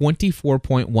walked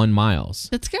 24.1 miles.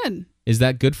 That's good. Is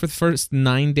that good for the first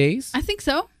 9 days? I think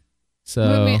so.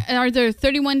 So are there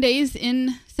 31 days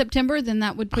in September? Then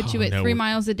that would put you at 3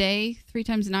 miles a day. 3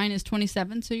 times 9 is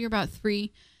 27. So you're about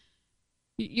 3.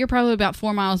 You're probably about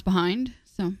 4 miles behind.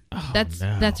 So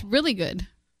that's really good.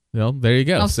 Well, there you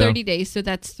go. Oh, 30 days. So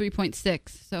that's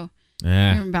 3.6. So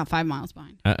you're about 5 miles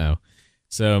behind.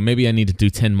 So maybe I need to do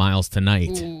 10 miles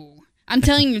tonight. Ooh. I'm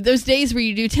telling you, those days where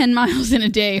you do 10 miles in a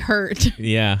day hurt.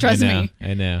 Yeah. Trust me.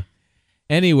 I know.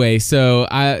 Anyway, so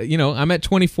I'm at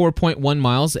 24.1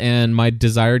 miles, and my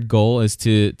desired goal is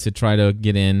to try to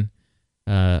get in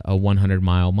a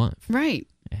 100-mile month. Right.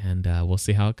 And we'll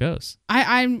see how it goes.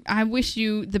 I wish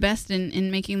you the best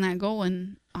in making that goal,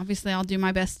 and obviously I'll do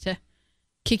my best to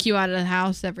kick you out of the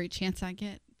house every chance I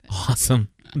get. Awesome.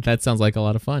 That sounds like a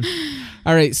lot of fun.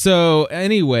 All right. So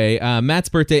anyway, Matt's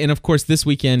birthday, and of course this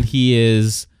weekend he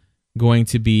is going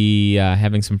to be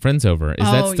having some friends over. Is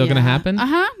that still going to happen?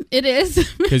 It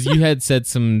is. Because you had said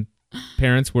some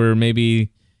parents were maybe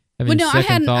having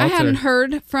second thoughts. I hadn't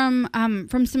heard from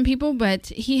some people, but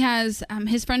he has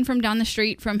his friend from down the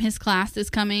street from his class is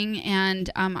coming, and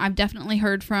I've definitely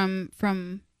heard from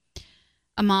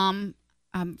a mom.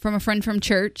 From a friend from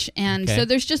church, and so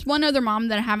there's just one other mom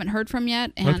that I haven't heard from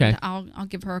yet, and I'll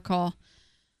give her a call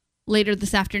later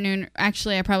this afternoon.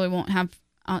 Actually, I probably won't have.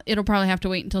 It'll probably have to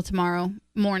wait until tomorrow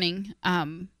morning,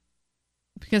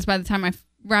 because by the time I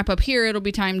wrap up here, it'll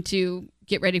be time to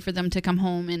get ready for them to come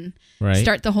home and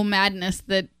start the whole madness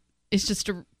that is just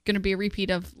going to be a repeat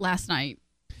of last night.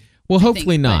 Well,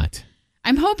 hopefully not.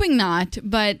 I'm hoping not,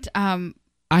 but.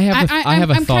 I have a thought on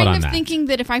that. I'm kind of thinking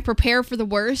that if I prepare for the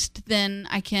worst, then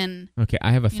I can... Okay,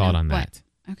 I have a thought on that.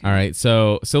 Okay. All right.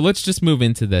 So let's just move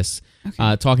into this,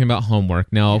 talking about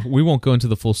homework. Now, we won't go into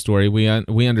the full story. We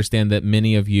understand that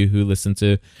many of you who listen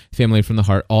to Family from the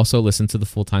Heart also listen to the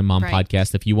Full-Time Mom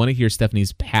podcast. If you want to hear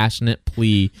Stephanie's passionate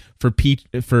plea for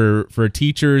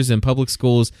teachers and public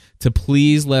schools to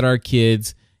please let our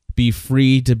kids be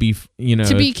free to be,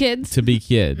 to be kids,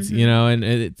 and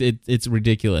it's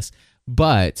ridiculous.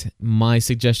 But my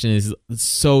suggestion is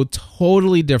so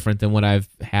totally different than what I've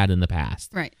had in the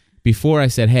past. Right. Before I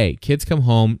said, hey, kids come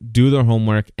home, do their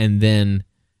homework, and then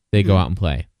they go out and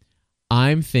play.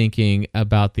 I'm thinking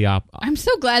about the I'm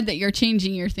so glad that you're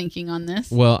changing your thinking on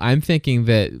this. Well, I'm thinking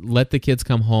that let the kids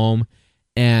come home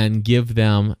and give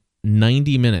them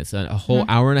 90 minutes, a whole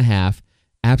hour and a half.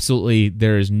 Absolutely,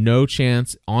 there is no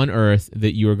chance on earth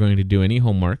that you are going to do any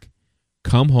homework.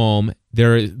 Come home.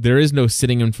 There is no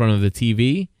sitting in front of the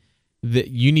TV. That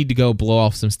you need to go blow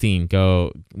off some steam.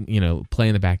 Go, play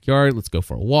in the backyard. Let's go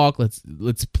for a walk.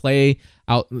 Let's play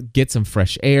out. Get some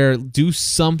fresh air. Do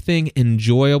something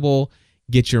enjoyable.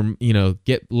 Get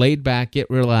get laid back.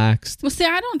 Get relaxed. Well, see,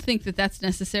 I don't think that that's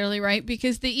necessarily right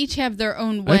because they each have their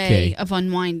own way of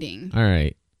unwinding. All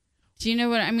right. Do you know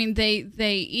what I mean? They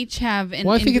each have.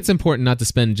 I think it's important not to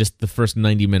spend just the first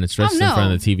 90 minutes in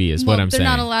front of the TV. Is what I'm saying. They're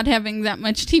not allowed having that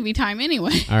much TV time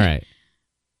anyway. All right.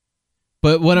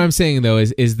 But what I'm saying, though,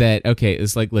 is that, okay,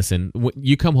 it's like, listen,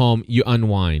 you come home, you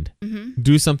unwind. Mm-hmm.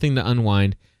 Do something to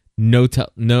unwind. No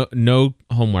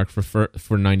homework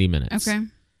for 90 minutes. Okay.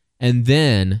 And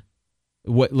then,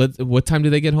 what time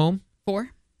do they get home? 4.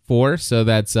 4, so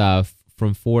that's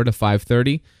from 4 to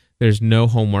 5:30. There's no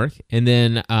homework. And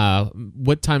then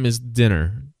what time is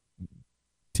dinner,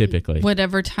 typically?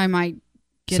 Whatever time I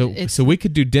get it. So we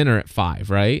could do dinner at 5,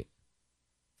 right?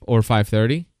 Or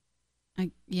 5:30?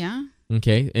 Yeah.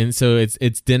 Okay, and so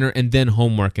it's dinner and then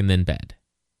homework and then bed.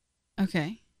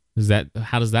 Okay.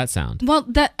 How does that sound? Well,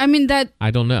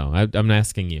 I don't know. I'm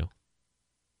asking you.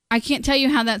 I can't tell you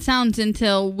how that sounds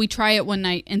until we try it one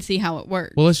night and see how it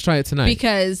works. Well, let's try it tonight.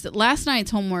 Because last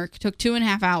night's homework took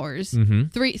 2.5 hours,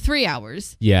 3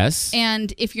 hours. Yes.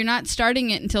 And if you're not starting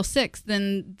it until 6,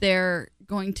 then they're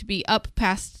going to be up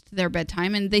past their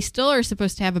bedtime, and they still are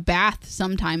supposed to have a bath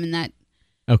sometime in that.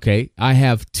 Okay, I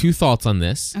have 2 thoughts on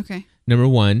this. Okay. Number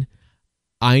 1,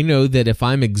 I know that if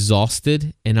I'm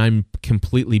exhausted and I'm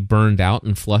completely burned out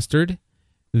and flustered,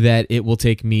 that it will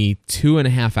take me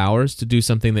 2.5 hours to do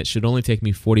something that should only take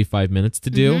me 45 minutes to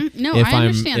do. Mm-hmm. No, I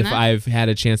understand if I've had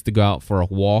a chance to go out for a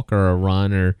walk or a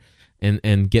run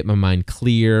and get my mind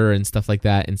clear and stuff like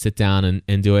that and sit down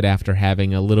and do it after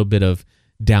having a little bit of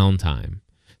downtime.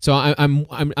 So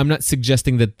I'm not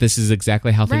suggesting that this is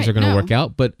exactly how things are going to work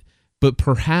out, but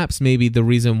perhaps maybe the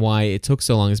reason why it took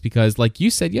so long is because, like you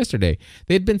said yesterday,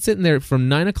 they'd been sitting there from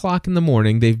 9 o'clock in the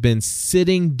morning. They've been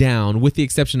sitting down with the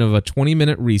exception of a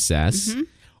 20-minute recess,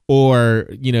 or,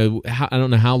 I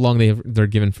don't know how long they're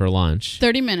given for lunch.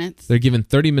 30 minutes. They're given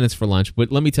 30 minutes for lunch.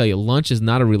 But let me tell you, lunch is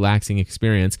not a relaxing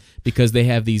experience because they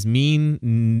have these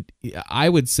mean, I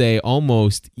would say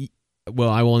almost...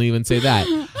 Well, I won't even say that.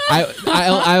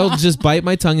 I'll just bite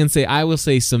my tongue and say I will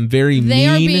say some very mean... They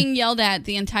are being yelled at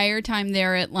the entire time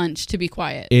they're at lunch to be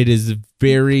quiet. It is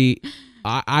very...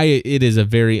 it is a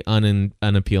very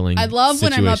unappealing I love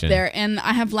situation. when I'm up there, and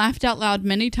I have laughed out loud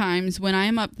many times when I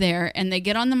am up there, and they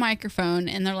get on the microphone,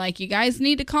 and they're like, you guys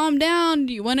need to calm down.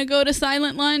 Do you want to go to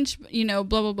silent lunch? Blah,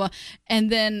 blah, blah. And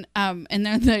then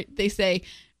they say...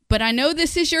 But I know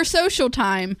this is your social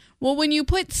time. Well, when you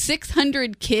put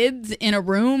 600 kids in a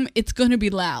room, it's going to be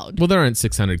loud. Well, there aren't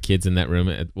 600 kids in that room.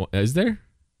 Is there?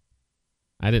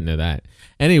 I didn't know that.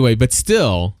 Anyway, but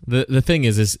still, the thing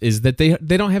is that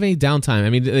they don't have any downtime. I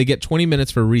mean, they get 20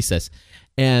 minutes for recess.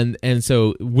 And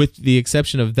so with the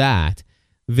exception of that,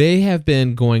 they have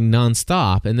been going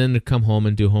nonstop and then to come home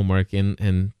and do homework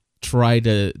and try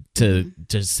to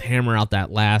just hammer out that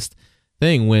last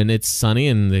thing when it's sunny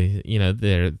and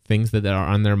there are things that are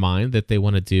on their mind that they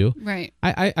want to do. Right.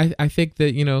 I think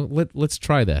that let's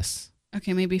try this.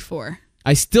 Okay, maybe 4.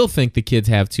 I still think the kids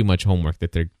have too much homework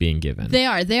that they're being given. They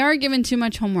are given too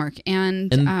much homework,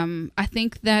 and I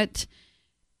think that.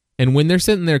 And when they're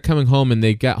sitting there coming home and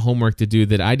they got homework to do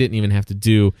that I didn't even have to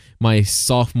do my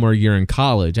sophomore year in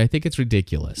college, I think it's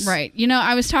ridiculous. Right.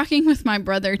 I was talking with my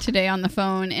brother today on the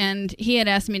phone, and he had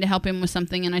asked me to help him with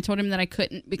something, and I told him that I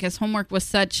couldn't because homework was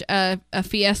such a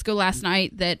fiasco last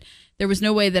night that there was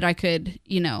no way that I could,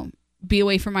 be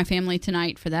away from my family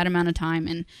tonight for that amount of time.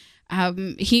 And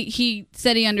he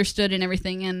said he understood and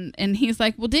everything, and he's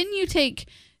like, well, didn't you take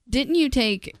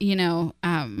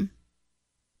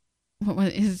what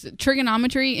was his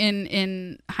trigonometry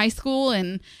in high school?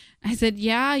 And I said,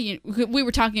 yeah. We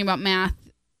were talking about math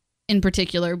in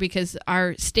particular, because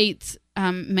our state's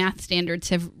math standards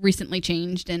have recently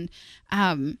changed, and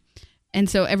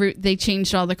so they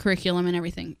changed all the curriculum and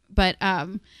everything. But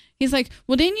he's like,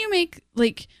 well, didn't you make,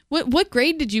 like, what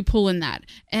grade did you pull in that?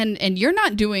 And you're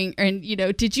not doing, and, you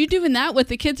know, did you doing that what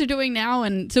the kids are doing now?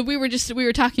 And so we were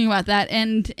talking about that,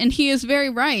 and he is very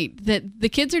right that the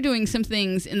kids are doing some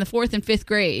things in the 4th and 5th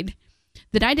grade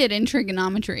that I did in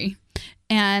trigonometry.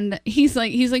 And he's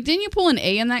like, didn't you pull an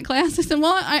A in that class? I said,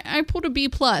 well, I pulled a B+,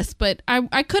 but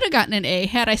I could have gotten an A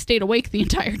had I stayed awake the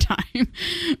entire time.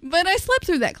 But I slept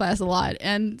through that class a lot,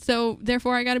 and so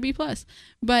therefore I got a B+.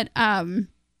 But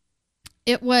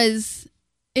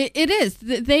it is.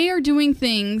 They are doing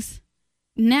things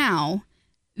now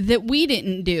that we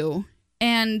didn't do.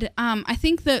 And I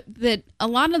think that a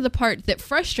lot of the part that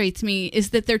frustrates me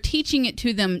is that they're teaching it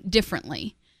to them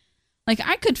differently. Like,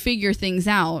 I could figure things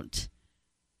out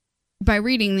by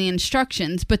reading the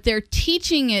instructions, but they're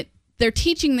teaching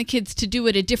the kids to do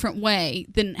it a different way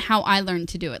than how I learned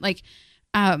to do it. Like,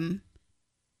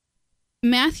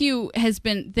 Matthew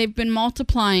they've been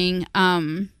multiplying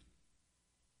a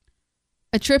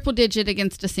triple digit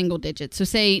against a single digit. So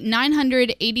say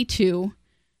 982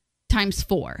 times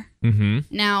 4. Mm-hmm.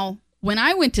 Now, when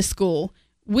I went to school,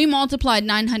 we multiplied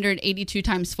 982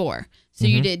 times 4. So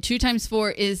you did 2 times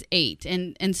 4 is 8,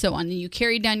 and so on. And you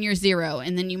carried down your 0,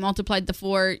 and then you multiplied the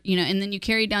 4, you know, and then you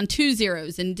carried down 2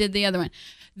 zeros and did the other one.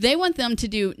 They want them to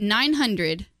do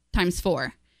 900 times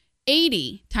 4,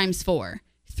 80 times 4,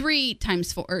 3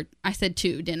 times 4, or I said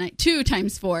 2, didn't I? 2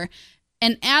 times 4,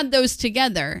 and add those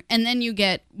together, and then you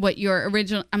get what your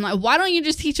original... I'm like, why don't you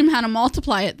just teach them how to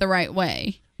multiply it the right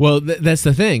way? Well, that's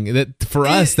the thing. That for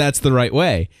us, that's the right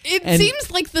way. It seems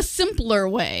like the simpler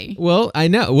way. Well, I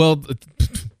know. Well,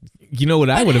 you know what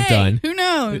I would have done? Who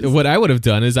knows? What I would have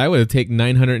done is I would have taken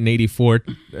 984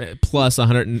 plus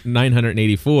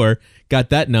 984,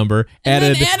 got that number,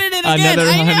 added another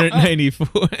 194,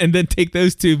 and then take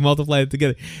those two, multiply it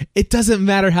together. It doesn't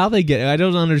matter how they get it. I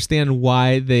don't understand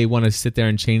why they want to sit there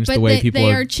and change the way people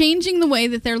They are changing the way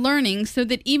that they're learning so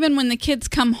that even when the kids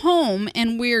come home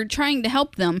and we're trying to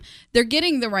help them, they're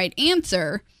getting the right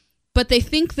answer, but they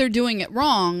think they're doing it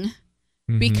wrong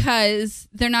because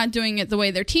they're not doing it the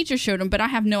way their teacher showed them, but I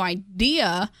have no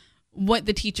idea what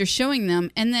the teacher's showing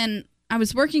them. And then I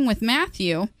was working with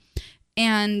Matthew,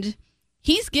 and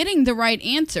he's getting the right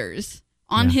answers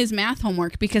on his math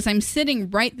homework because I'm sitting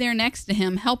right there next to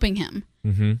him helping him,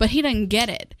 but he doesn't get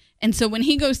it. And so when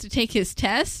he goes to take his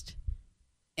test,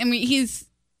 I mean, it's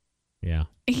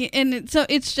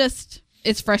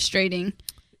frustrating.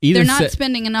 They're not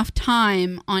spending enough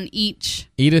time on each.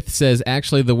 Edith says,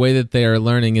 actually, the way that they are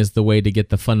learning is the way to get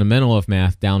the fundamental of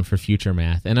math down for future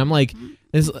math. And I'm like,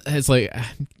 it's like,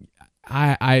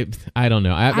 I don't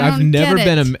know. I've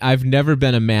never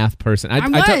been a math person.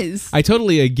 I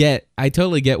totally get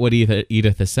what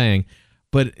Edith is saying,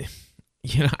 but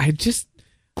you know,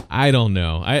 I don't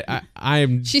know.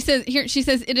 She says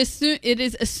it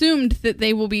is assumed that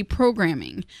they will be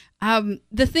programming.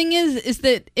 The thing is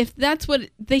that if that's what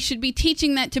they should be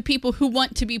teaching that to people who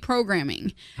want to be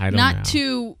programming, not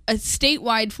to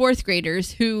statewide 4th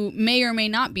graders who may or may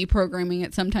not be programming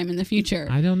at some time in the future.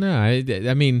 I don't know.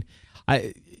 I mean,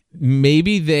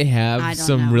 maybe they have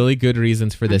some really good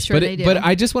reasons for this, but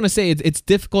I just want to say it's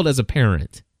difficult as a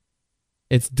parent.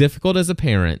 It's difficult as a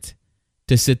parent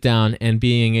to sit down and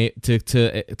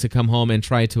to come home and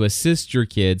try to assist your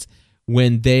kids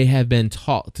when they have been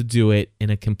taught to do it in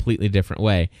a completely different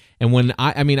way. And when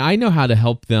I know how to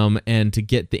help them and to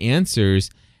get the answers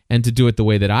and to do it the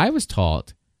way that I was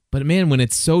taught, but man, when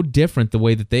it's so different the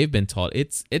way that they've been taught,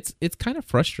 it's kind of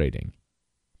frustrating.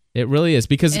 It really is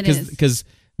because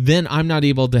then I'm not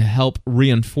able to help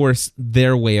reinforce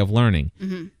their way of learning.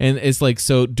 Mm-hmm. And it's like,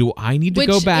 so do I need to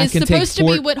go back and take... Which is supposed to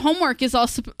be what homework is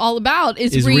all about,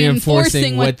 is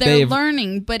reinforcing what they're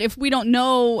learning. But if we don't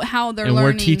know how they're learning... And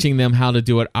we're teaching them how to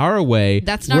do it our way,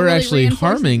 we're actually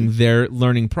harming their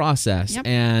learning process. Yep.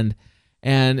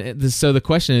 So the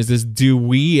question is do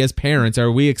we as parents,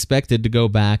 are we expected to go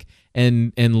back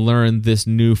and learn this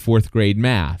new 4th grade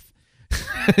math?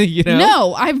 You know?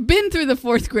 No, I've been through the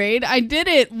 4th grade. I did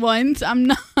it once. I'm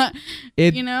not,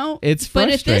 It's frustrating.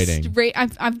 But at this rate,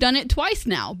 I've done it twice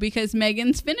now because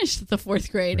Megan's finished the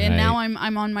 4th grade, and now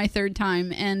I'm on my 3rd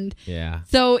time, and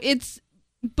so it's.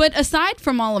 But aside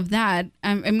from all of that,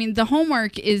 I mean, the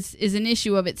homework is an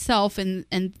issue of itself,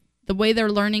 and the way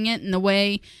they're learning it, and the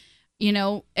way, you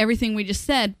know, everything we just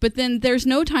said. But then there's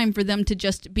no time for them to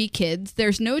just be kids.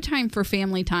 There's no time for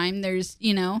family time. There's,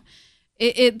 you know.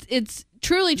 It's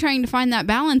truly trying to find that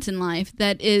balance in life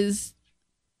that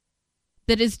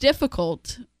that is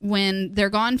difficult when they're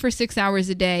gone for 6 hours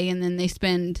a day and then they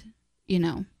spend,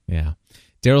 Yeah.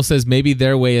 Daryl says maybe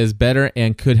their way is better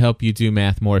and could help you do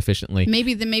math more efficiently.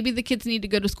 Maybe the kids need to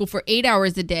go to school for 8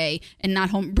 hours a day and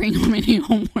not bring home any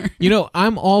homework.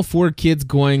 I'm all for kids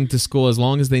going to school as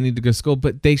long as they need to go to school,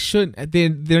 but they should.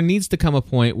 There needs to come a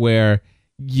point where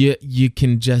you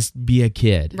can just be a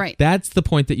kid. Right. That's the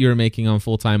point that you're making on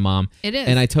Full-Time Mom. It is.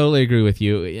 And I totally agree with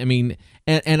you. I mean,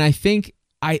 and I think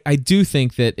I do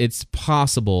think that it's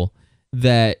possible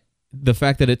that the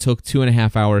fact that it took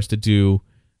 2.5 hours to do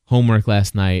homework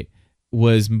last night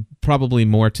was probably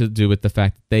more to do with the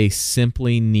fact that they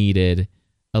simply needed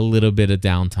a little bit of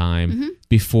downtime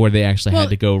before they actually had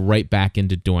to go right back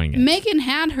into doing it. Megan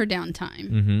had her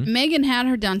downtime. Megan had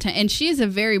her downtime, and she is a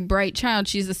very bright child.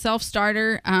 She's a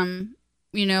self-starter.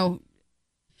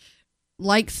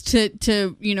 Likes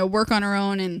to work on her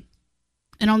own and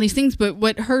all these things. But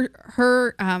what her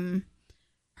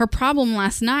problem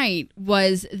last night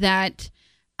was that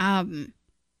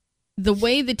the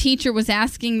way the teacher was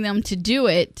asking them to do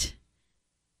it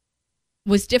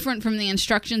was different from the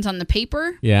instructions on the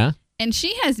paper. Yeah. And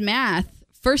she has math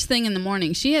first thing in the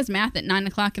morning. She has math at 9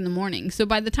 o'clock in the morning. So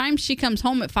by the time she comes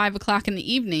home at 5 o'clock in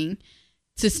the evening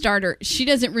to start her, she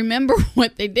doesn't remember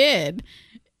what they did.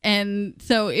 And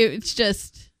so it's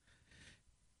just...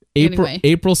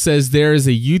 April says there is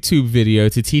a YouTube video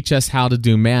to teach us how to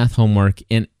do math homework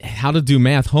in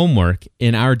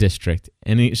our district,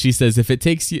 and she says if it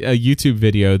takes a YouTube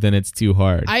video, then it's too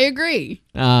hard. I agree.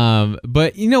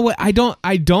 But you know what? I don't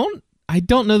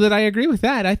know that I agree with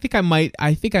that. I think I might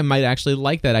actually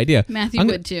like that idea. Matthew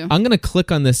would too. I'm gonna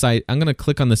click on this site. I'm gonna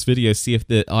click on this video, see if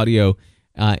the audio,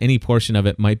 any portion of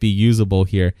it might be usable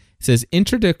here. It says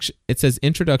introduction. It says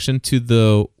introduction to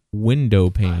the window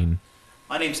pane.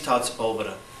 My name is Todd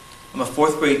Sepulveda. I'm a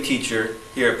 4th grade teacher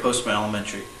here at Postman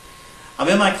Elementary. I'm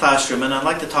in my classroom and I'd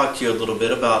like to talk to you a little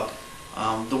bit about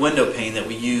the window pane that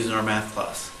we use in our math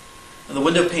class. And the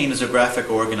window pane is a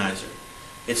graphic organizer.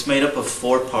 It's made up of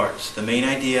 4 parts: the main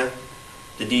idea,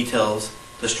 the details,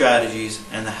 the strategies,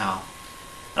 and the how.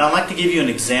 And I'd like to give you an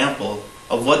example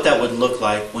of what that would look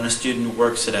like when a student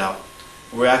works it out.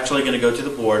 We're actually going to go to the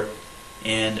board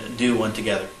and do one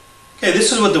together. Okay,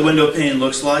 this is what the window pane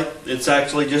looks like. It's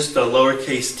actually just a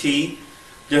lowercase t.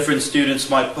 Different students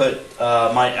might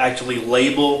actually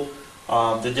label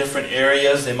the different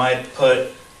areas. They might put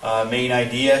main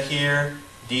idea here,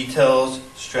 details,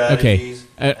 strategies.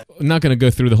 Okay, I'm not going to go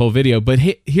through the whole video, but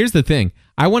here's the thing.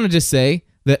 I want to just say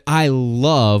that I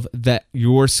love that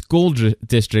your school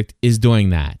district is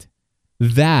doing that.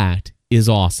 That is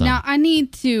awesome. Now, I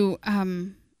need to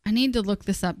look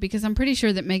this up because I'm pretty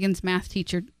sure that Megan's math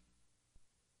teacher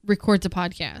records a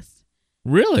podcast.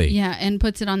 Really? Yeah, and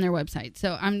puts it on their website.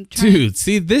 So I'm trying. Dude,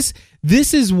 see this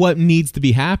is what needs to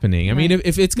be happening. I mean,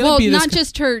 if it's going to be this not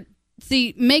just her.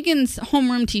 See, Megan's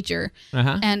homeroom teacher,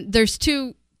 and there's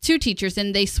two teachers,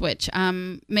 and they switch.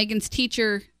 Megan's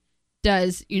teacher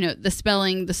does the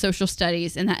spelling, the social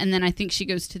studies, and then I think she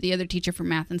goes to the other teacher for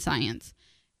math and science,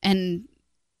 and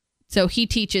so he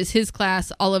teaches his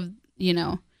class all of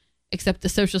except the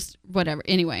social whatever.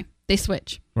 Anyway, they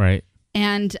switch. Right.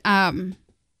 And I'm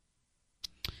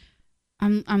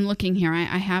looking here. I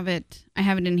have it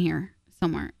in here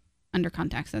somewhere under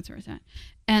contacts. That's where it's at.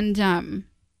 And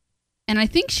I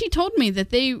think she told me that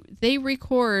they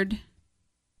record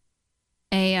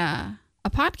a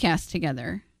podcast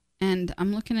together. And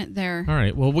I'm looking at their. All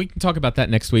right. Well, we can talk about that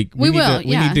next week. We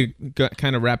need to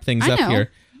kind of wrap things up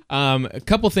here. A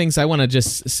couple things I want to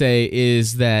just say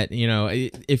is that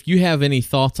if you have any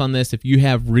thoughts on this, if you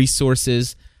have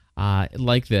resources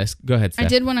like this, go ahead, Steph. I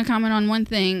did want to comment on one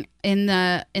thing in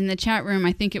the chat room.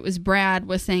 I think it was Brad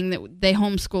was saying that they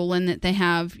homeschool and that they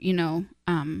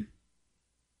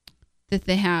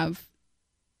have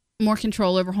more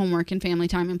control over homework and family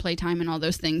time and playtime and all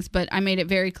those things. But I made it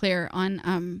very clear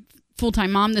on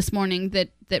Full-Time Mom this morning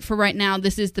that for right now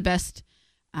this is the best.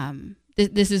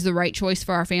 This is the right choice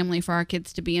for our family, for our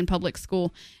kids to be in public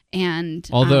school. And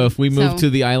although if we move to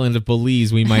the island of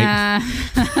Belize, we might.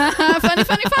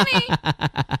 funny.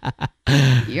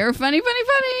 You're funny.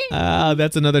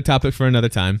 That's another topic for another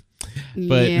time.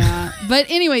 But yeah, but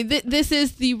anyway, this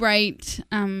is the right.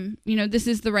 This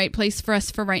is the right place for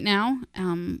us for right now.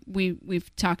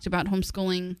 We've talked about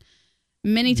homeschooling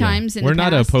many times in the past. We're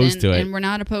not opposed to it, and we're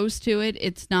not opposed to it.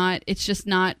 It's not. It's just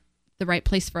not the right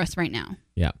place for us right now.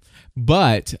 Yeah.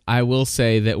 But I will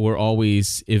say that we're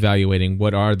always evaluating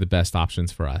what are the best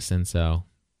options for us. And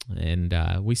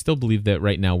we still believe that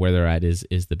right now where they're at is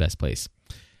the best place.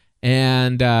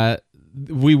 And I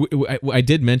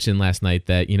did mention last night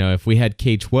that, if we had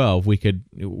K-12,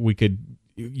 we could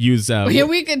use.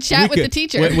 We could chat with the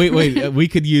teacher. Wait. We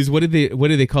could use what do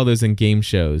they call those in game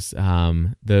shows?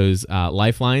 Those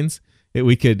lifelines.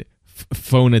 We could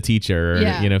phone a teacher,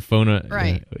 or, phone a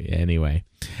right. Anyway.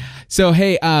 So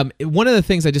hey, one of the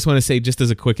things I just want to say, just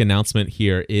as a quick announcement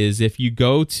here, is if you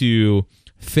go to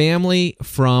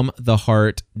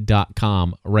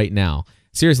familyfromtheheart.com right now.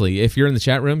 Seriously, if you're in the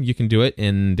chat room, you can do it,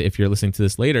 and if you're listening to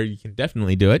this later, you can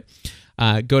definitely do it.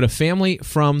 Go to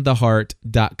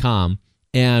familyfromtheheart.com,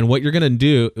 and what you're going to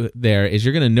do there is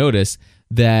you're going to notice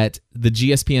that the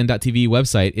gspn.tv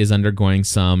website is undergoing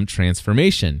some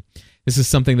transformation. This is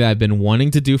something that I've been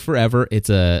wanting to do forever.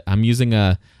 I'm using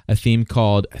a theme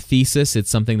called Thesis. It's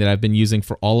something that I've been using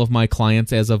for all of my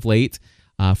clients as of late,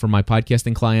 for my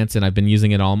podcasting clients, and I've been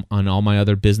using it on all my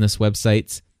other business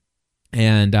websites.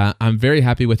 And I'm very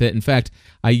happy with it. In fact,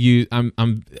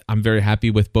 I'm very happy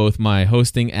with both my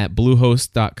hosting at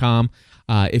Bluehost.com.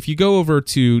 If you go over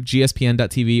to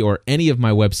gspn.tv or any of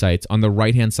my websites, on the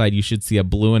right-hand side, you should see a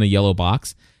blue and a yellow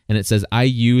box, and it says I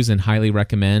use and highly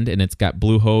recommend, and it's got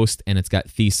Bluehost and it's got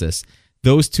Thesis.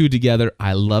 Those two together,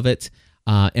 I love it.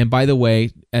 And by the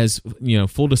way, as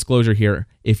full disclosure here,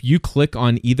 if you click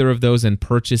on either of those and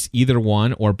purchase either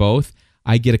one or both,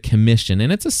 I get a commission,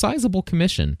 and it's a sizable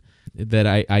commission that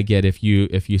I get if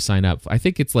you sign up. I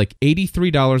think it's like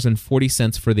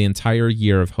 $83.40 for the entire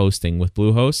year of hosting with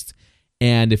Bluehost,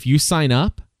 and if you sign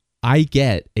up, I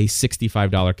get a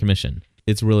 $65 commission.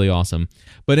 It's really awesome.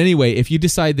 But anyway, if you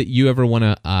decide that you ever want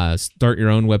to start your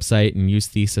own website and use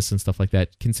Thesis and stuff like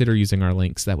that, consider using our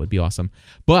links. That would be awesome.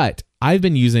 But I've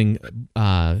been using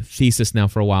Thesis now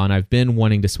for a while, and I've been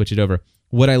wanting to switch it over.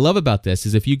 What I love about this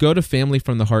is if you go to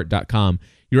familyfromtheheart.com,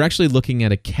 you're actually looking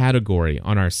at a category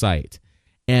on our site.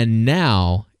 And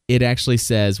now it actually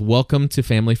says, welcome to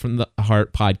Family from the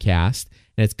Heart podcast.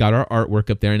 And it's got our artwork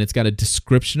up there, and it's got a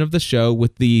description of the show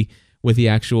with the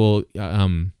actual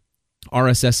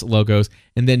RSS logos.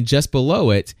 And then just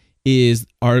below it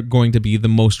are going to be the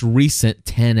most recent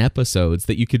 10 episodes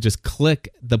that you could just click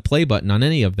the play button on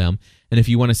any of them. And if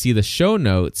you want to see the show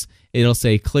notes, it'll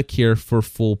say click here for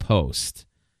full post.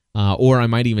 Or I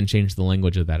might even change the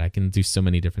language of that. I can do so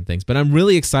many different things. But I'm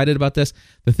really excited about this.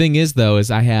 The thing is, though,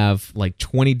 is I have like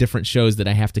 20 different shows that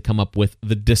I have to come up with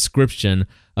the description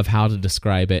of how to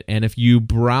describe it. And if you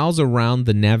browse around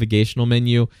the navigational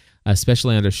menu,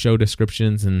 especially under show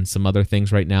descriptions and some other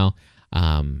things right now,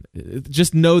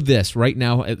 just know this. Right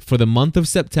now, for the month of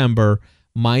September,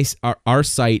 our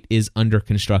site is under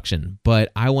construction.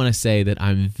 But I want to say that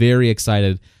I'm very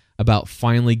excited about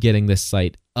finally getting this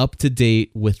site up to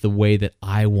date with the way that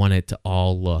I want it to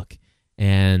all look.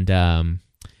 And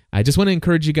I just want to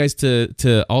encourage you guys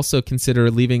to also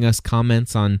consider leaving us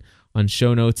comments on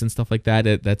show notes and stuff like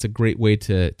that. That's a great way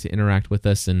to interact with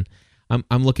us. And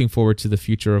I'm looking forward to the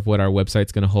future of what our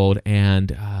website's going to hold.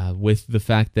 And with the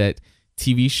fact that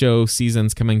TV show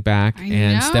season's coming back,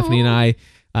 and Stephanie and I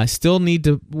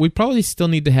we probably still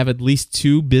need to have at least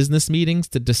 2 business meetings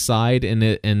to decide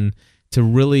and to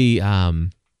really...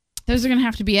 Those are going to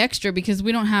have to be extra because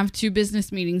we don't have 2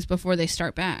 business meetings before they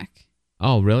start back.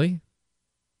 Oh, really?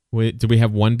 Do we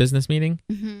have 1 business meeting?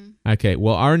 Mm-hmm. Okay.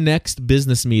 Well, our next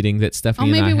business meeting that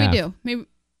Stephanie and I have...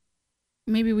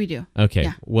 Maybe we do. Okay.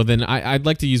 Yeah. Well, then I'd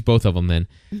like to use both of them then,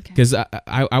 because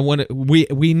I want to.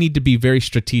 We need to be very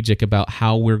strategic about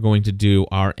how we're going to do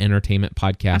our entertainment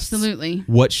podcasts. Absolutely.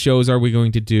 What shows are we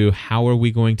going to do? How are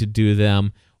we going to do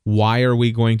them? Why are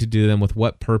we going to do them? With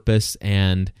what purpose?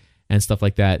 And stuff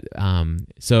like that.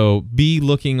 So be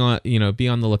on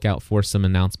the lookout for some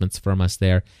announcements from us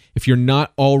there. If you're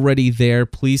not already there,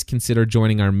 please consider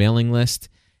joining our mailing list.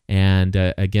 And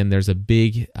again, there's a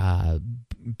big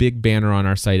banner on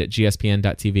our site at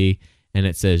gspn.tv, and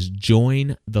it says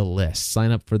join the list.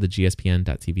 Sign up for the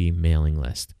gspn.tv mailing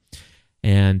list.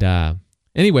 And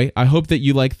anyway, I hope that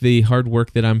you like the hard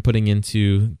work that I'm putting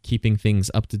into keeping things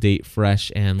up to date,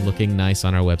 fresh, and looking nice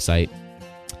on our website.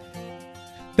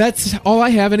 That's all I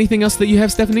have. Anything else that you have,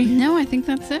 Stephanie? No, I think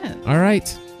that's it. All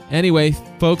right. Anyway,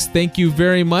 folks, thank you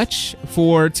very much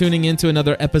for tuning in to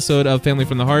another episode of Family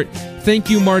from the Heart. Thank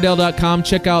you, Mardel.com.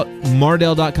 Check out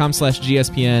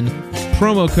Mardel.com/GSPN.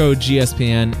 Promo code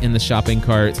GSPN in the shopping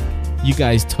cart. You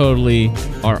guys totally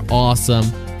are awesome.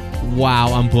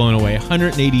 Wow, I'm blown away.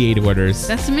 188 orders.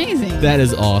 That's amazing. That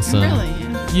is awesome. It really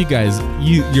is. You guys,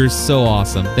 you're so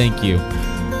awesome. Thank you.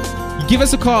 Give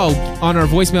us a call on our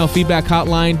voicemail feedback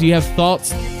hotline. Do you have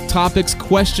thoughts, topics,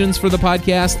 questions for the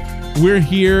podcast? We're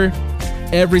here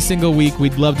every single week.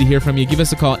 We'd love to hear from you. Give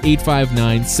us a call,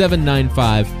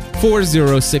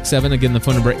 859-795-4067. Again, the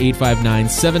phone number,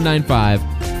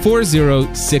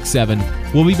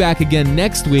 859-795-4067. We'll be back again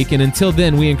next week, and until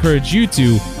then, we encourage you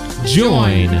to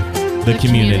join the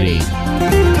community.